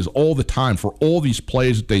coaches all the time for all these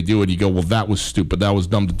plays that they do, and you go, well, that was stupid, that was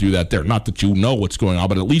dumb to do that there. Not that you know what's going on,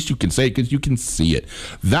 but at least you can say it because you can see it.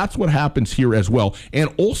 That's what happens here as well.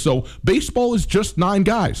 And also, baseball is just 9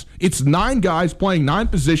 guys. It's 9 guys playing 9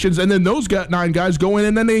 positions, and then those 9 guys go in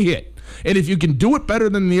and then they hit. And if you can do it better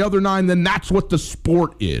than the other 9, then that's what the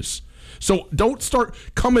sport is. So don't start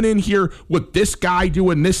coming in here with this guy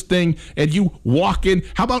doing this thing and you walk in.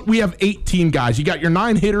 How about we have 18 guys? You got your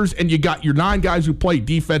 9 hitters and you got your 9 guys who play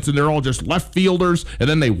defense and they're all just left fielders, and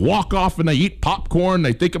then they walk off and they eat popcorn.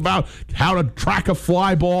 They think about how to track a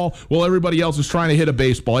fly ball while everybody else is trying to hit a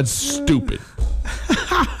baseball. It's stupid.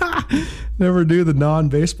 Never knew the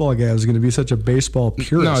non-baseball guy was going to be such a baseball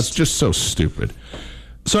purist. No, it's just so stupid.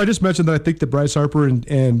 So I just mentioned that I think that Bryce Harper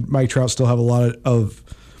and Mike Trout still have a lot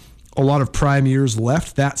of prime years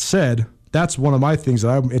left. That said, that's one of my things that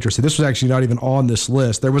I'm interested in. This was actually not even on this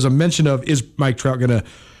list. There was a mention of, is Mike Trout going to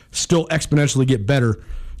still exponentially get better?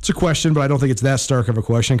 It's a question, but I don't think it's that stark of a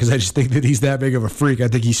question because I just think that he's that big of a freak. I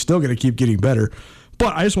think he's still going to keep getting better.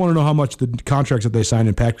 But I just want to know how much the contracts that they sign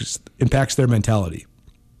impacts their mentality.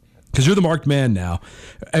 Because you're the marked man now.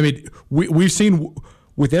 I mean, we've seen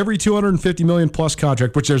with every $250 million plus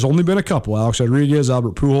contract, which there's only been a couple, Alex Rodriguez,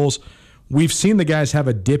 Albert Pujols, we've seen the guys have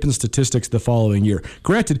a dip in statistics the following year.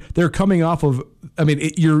 Granted, they're coming off of,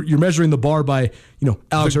 you're measuring the bar by,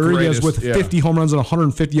 Alex Rodriguez with 50 home runs and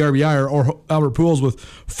 150 RBI, or Albert Pujols with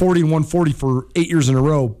 40 and 140 for 8 years in a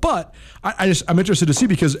row. But I'm interested to see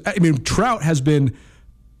because, Trout has been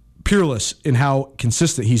peerless in how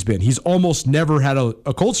consistent he's been. He's almost never had a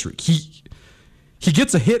cold streak. He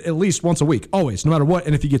gets a hit at least once a week, always, no matter what.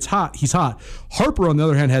 And if he gets hot, he's hot. Harper, on the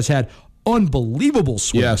other hand, has had unbelievable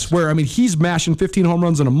swings where, he's mashing 15 home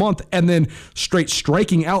runs in a month and then straight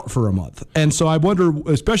striking out for a month. And so I wonder,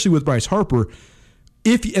 especially with Bryce Harper,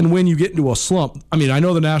 if and when you get into a slump. I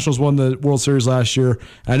know the Nationals won the World Series last year.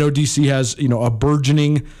 I know DC has, a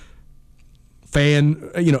burgeoning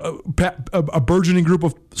fan, a burgeoning group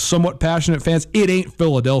of somewhat passionate fans. It ain't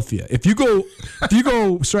Philadelphia. If you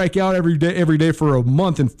go strike out every day for a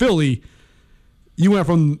month in Philly, you went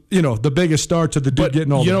from the biggest star to the dude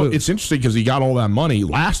getting all the booze. It's interesting because he got all that money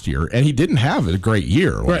last year and he didn't have a great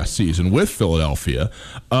year last season with Philadelphia.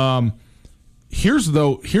 Here's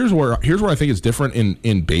where I think it's different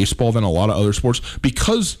in baseball than a lot of other sports,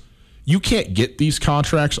 because you can't get these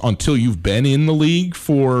contracts until you've been in the league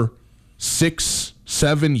for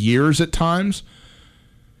 6-7 years at times.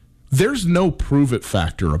 There's no prove it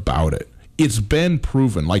factor about it. It's been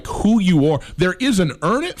proven, like who you are. There is an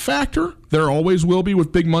earn it factor. There always will be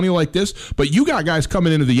with big money like this. But you got guys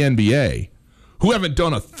coming into the NBA who haven't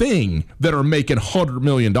done a thing that are making $100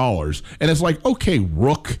 million. And it's like, okay,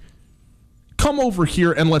 Rook, come over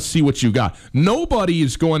here and let's see what you got. Nobody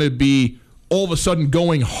is going to be all of a sudden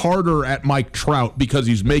going harder at Mike Trout because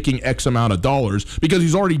he's making X amount of dollars, because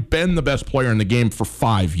he's already been the best player in the game for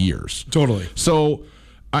 5 years. Totally. So,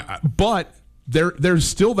 but there's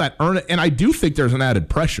still that earn it, and I do think there's an added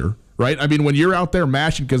pressure, right? When you're out there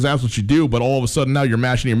mashing because that's what you do, but all of a sudden now you're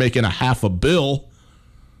mashing, you're making $500 million.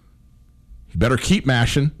 You better keep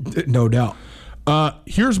mashing. No doubt.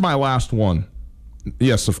 Here's my last one.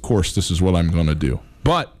 Yes, of course, this is what I'm going to do.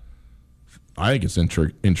 But I think it's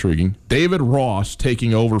intriguing. David Ross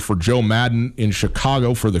taking over for Joe Madden in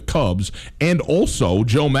Chicago for the Cubs, and also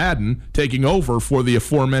Joe Madden taking over for the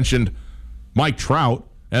aforementioned Mike Trout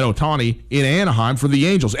and Ohtani in Anaheim for the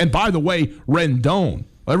Angels. And by the way, Rendon.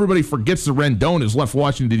 Everybody forgets that Rendon has left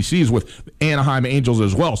Washington, D.C. with Anaheim Angels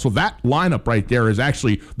as well. So that lineup right there is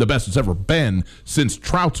actually the best it's ever been since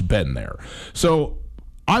Trout's been there. So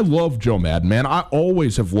I love Joe Madden, man. I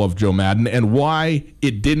always have loved Joe Madden, and why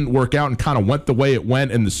it didn't work out and kind of went the way it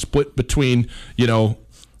went, and the split between,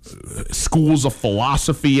 schools of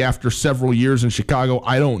philosophy after several years in Chicago,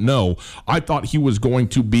 I don't know. I thought he was going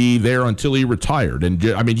to be there until he retired. And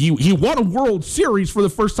I mean, he won a World Series for the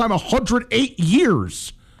first time in 108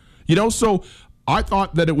 years. So I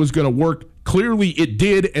thought that it was going to work. Clearly it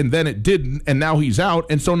did, and then it didn't, and now he's out.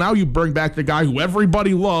 And so now you bring back the guy who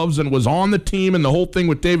everybody loves and was on the team and the whole thing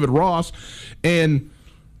with David Ross. And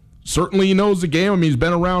certainly he knows the game. I mean, he's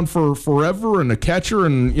been around for forever, and a catcher,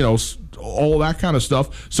 and, all that kind of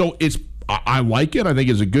stuff. So I like it. I think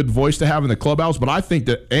it's a good voice to have in the clubhouse, but I think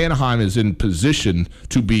that Anaheim is in position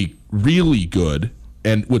to be really good,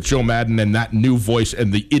 and with Joe Madden and that new voice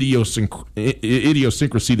and the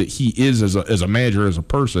idiosyncrasy that he is as a manager, as a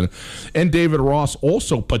person, and David Ross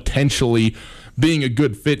also potentially being a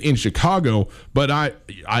good fit in Chicago. But I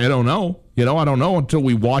don't know. I don't know until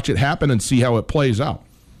we watch it happen and see how it plays out.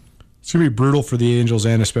 It's going to be brutal for the Angels,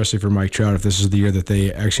 and especially for Mike Trout, if this is the year that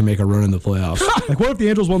they actually make a run in the playoffs. Like, what if the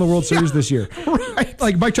Angels won the World Series this year? Right.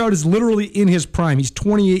 Like, Mike Trout is literally in his prime. He's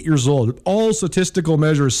 28 years old. All statistical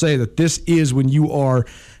measures say that this is when you are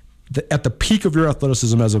at the peak of your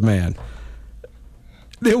athleticism as a man.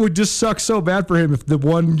 It would just suck so bad for him if the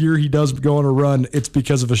one year he does go on a run, it's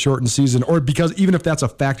because of a shortened season, or because even if that's a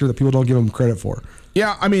factor that people don't give him credit for.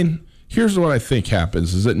 Yeah, I mean, here's what I think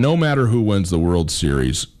happens, is that no matter who wins the World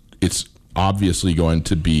Series, it's obviously going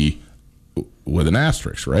to be with an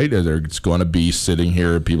asterisk, right? It's going to be sitting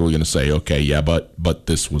here, people are going to say, okay, yeah, but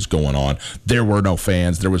this was going on. There were no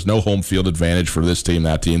fans. There was no home field advantage for this team,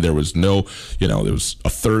 that team. There was no, there was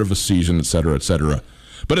a third of a season, et cetera, et cetera.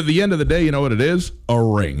 But at the end of the day, you know what it is? A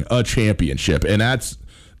ring, a championship. And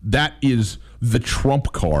that is the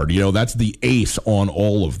trump card. That's the ace on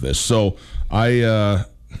all of this. So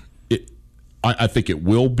I think it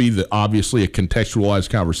will be obviously a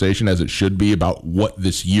contextualized conversation, as it should be, about what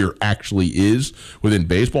this year actually is within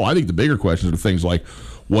baseball. I think the bigger questions are things like,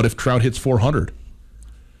 what if Trout hits 400?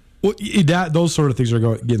 Well, those sort of things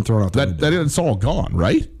are getting thrown out. It's all gone,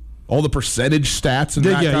 right? All the percentage stats and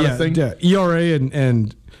that kind of thing. Yeah. ERA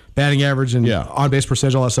and batting average and on-base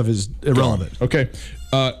percentage, all that stuff is irrelevant. Gone. Okay.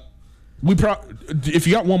 If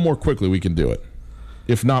you got one more quickly, we can do it.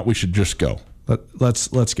 If not, we should just go.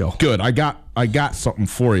 Let's go. Good. I got something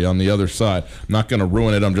for you on the other side. I'm not going to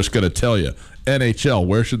ruin it. I'm just going to tell you. NHL,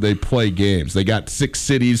 where should they play games? They got 6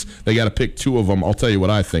 cities. They got to pick 2 of them. I'll tell you what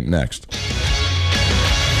I think next.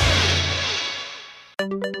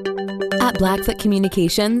 At Blackfoot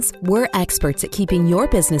Communications, we're experts at keeping your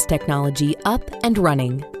business technology up and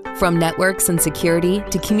running. From networks and security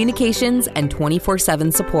to communications and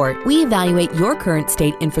 24/7 support, we evaluate your current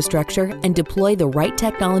state infrastructure and deploy the right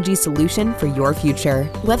technology solution for your future.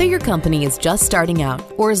 Whether your company is just starting out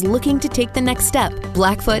or is looking to take the next step,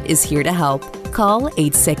 Blackfoot is here to help. Call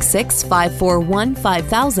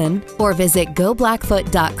 866-541-5000 or visit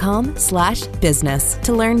goblackfoot.com/business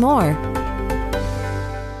to learn more.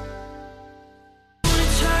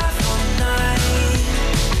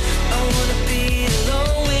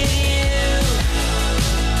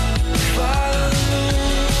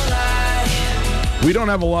 We don't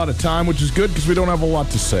have a lot of time, which is good because we don't have a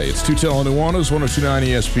lot to say. It's Two Telling Nuanez, 102.9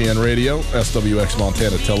 ESPN Radio, SWX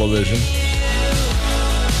Montana Television.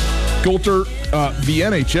 Coulter, the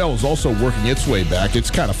NHL is also working its way back.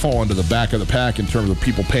 It's kind of fallen to the back of the pack in terms of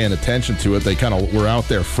people paying attention to it. They kind of were out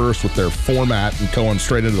there first with their format and going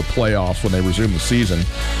straight into the playoffs when they resumed the season.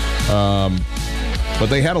 But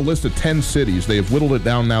they had a list of 10 cities. They have whittled it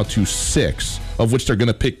down now to 6, of which they're going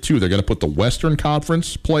to pick 2. They're going to put the Western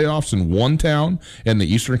Conference playoffs in one town and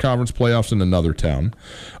the Eastern Conference playoffs in another town.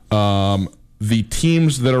 The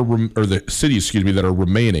teams that are, or the cities, that are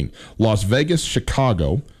remaining: Las Vegas,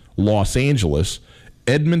 Chicago, Los Angeles,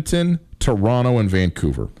 Edmonton, Toronto, and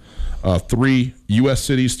Vancouver. 3 U.S.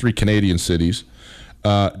 cities, 3 Canadian cities.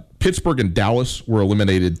 Pittsburgh and Dallas were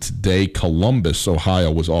eliminated today. Columbus,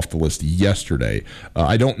 Ohio, was off the list yesterday.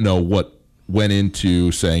 I don't know what went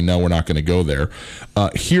into saying, no, we're not going to go there.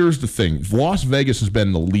 Here's the thing. Las Vegas has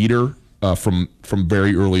been the leader from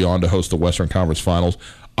very early on to host the Western Conference Finals.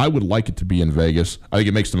 I would like it to be in Vegas. I think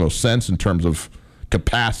it makes the most sense in terms of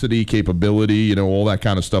capacity, capability, all that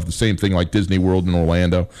kind of stuff. The same thing like Disney World in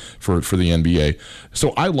Orlando for the NBA.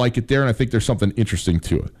 So I like it there, and I think there's something interesting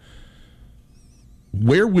to it.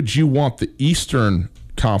 Where would you want the Eastern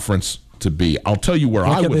Conference to be? I'll tell you where I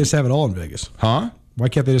would. Why can't they just have it all in Vegas? Huh? Why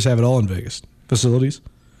can't they just have it all in Vegas? Facilities?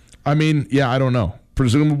 I mean, yeah, I don't know.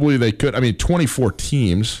 Presumably they could. I mean, 24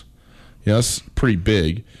 teams. That's pretty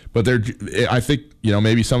big. But I think,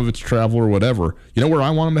 maybe some of it's travel or whatever. You know where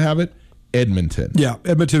I want them to have it? Edmonton. Yeah,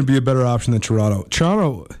 Edmonton would be a better option than Toronto's,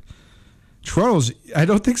 I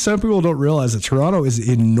don't think some people don't realize that Toronto is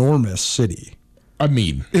an enormous city. I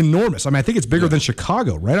mean, enormous. I think it's bigger than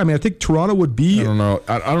Chicago, right? I think Toronto would be. I don't know.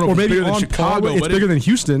 I don't know. Or if maybe it's bigger on than Chicago. It's bigger than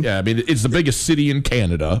Houston. Yeah, it's the biggest city in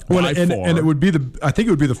Canada by far. And it would be I think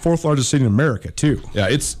it would be the fourth largest city in America too. Yeah,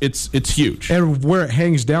 it's huge. And where it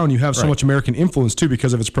hangs down, you have so much American influence too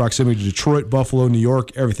because of its proximity to Detroit, Buffalo, New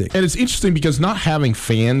York, everything. And it's interesting because not having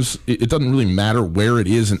fans, it doesn't really matter where it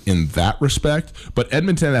is in that respect. But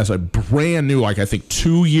Edmonton has a brand new, I think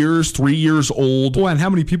 3 years old. Well, and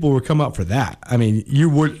how many people would come out for that?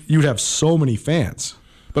 You'd have so many fans.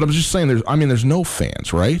 But I'm just saying, there's no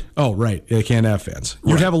fans, right? Oh, right. They can't have fans.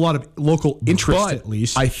 You'd have a lot of local interest, at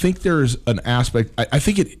least. I think there's an aspect. I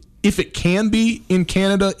think if it can be in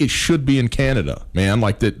Canada, it should be in Canada, man.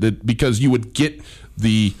 Like that, because you would get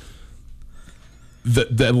the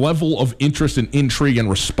level of interest and intrigue and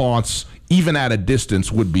response, even at a distance,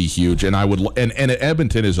 would be huge. And and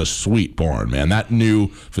Edmonton is a sweet barn, man. That new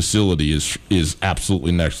facility is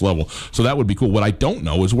absolutely next level. So that would be cool. What I don't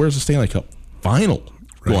know is where's the Stanley Cup final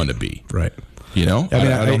going to be? Right. I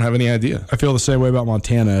don't have any idea. I feel the same way about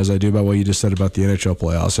Montana as I do about what you just said about the NHL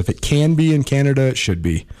playoffs. If it can be in Canada, it should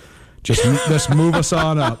be. Just move us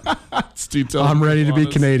on up. I'm ready to be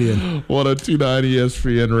Canadian. 102.9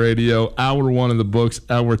 ESPN Radio. Hour 1 in the books.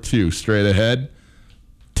 Hour 2 straight ahead.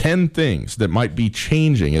 10 things that might be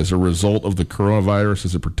changing as a result of the coronavirus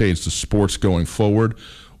as it pertains to sports going forward.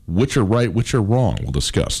 Which are right, which are wrong? We'll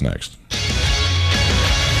discuss next.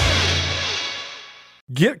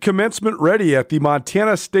 Get commencement ready at the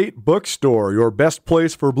Montana State Bookstore, your best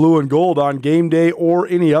place for blue and gold on game day or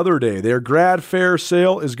any other day. Their grad fair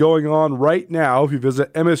sale is going on right now if you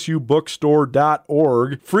visit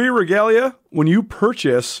msubookstore.org. Free regalia when you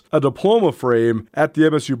purchase a diploma frame at the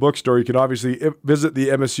MSU Bookstore. You can obviously visit the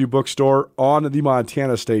MSU Bookstore on the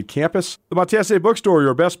Montana State campus. The Montana State Bookstore,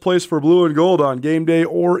 your best place for blue and gold on game day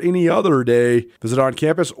or any other day. Visit on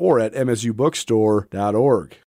campus or at msubookstore.org.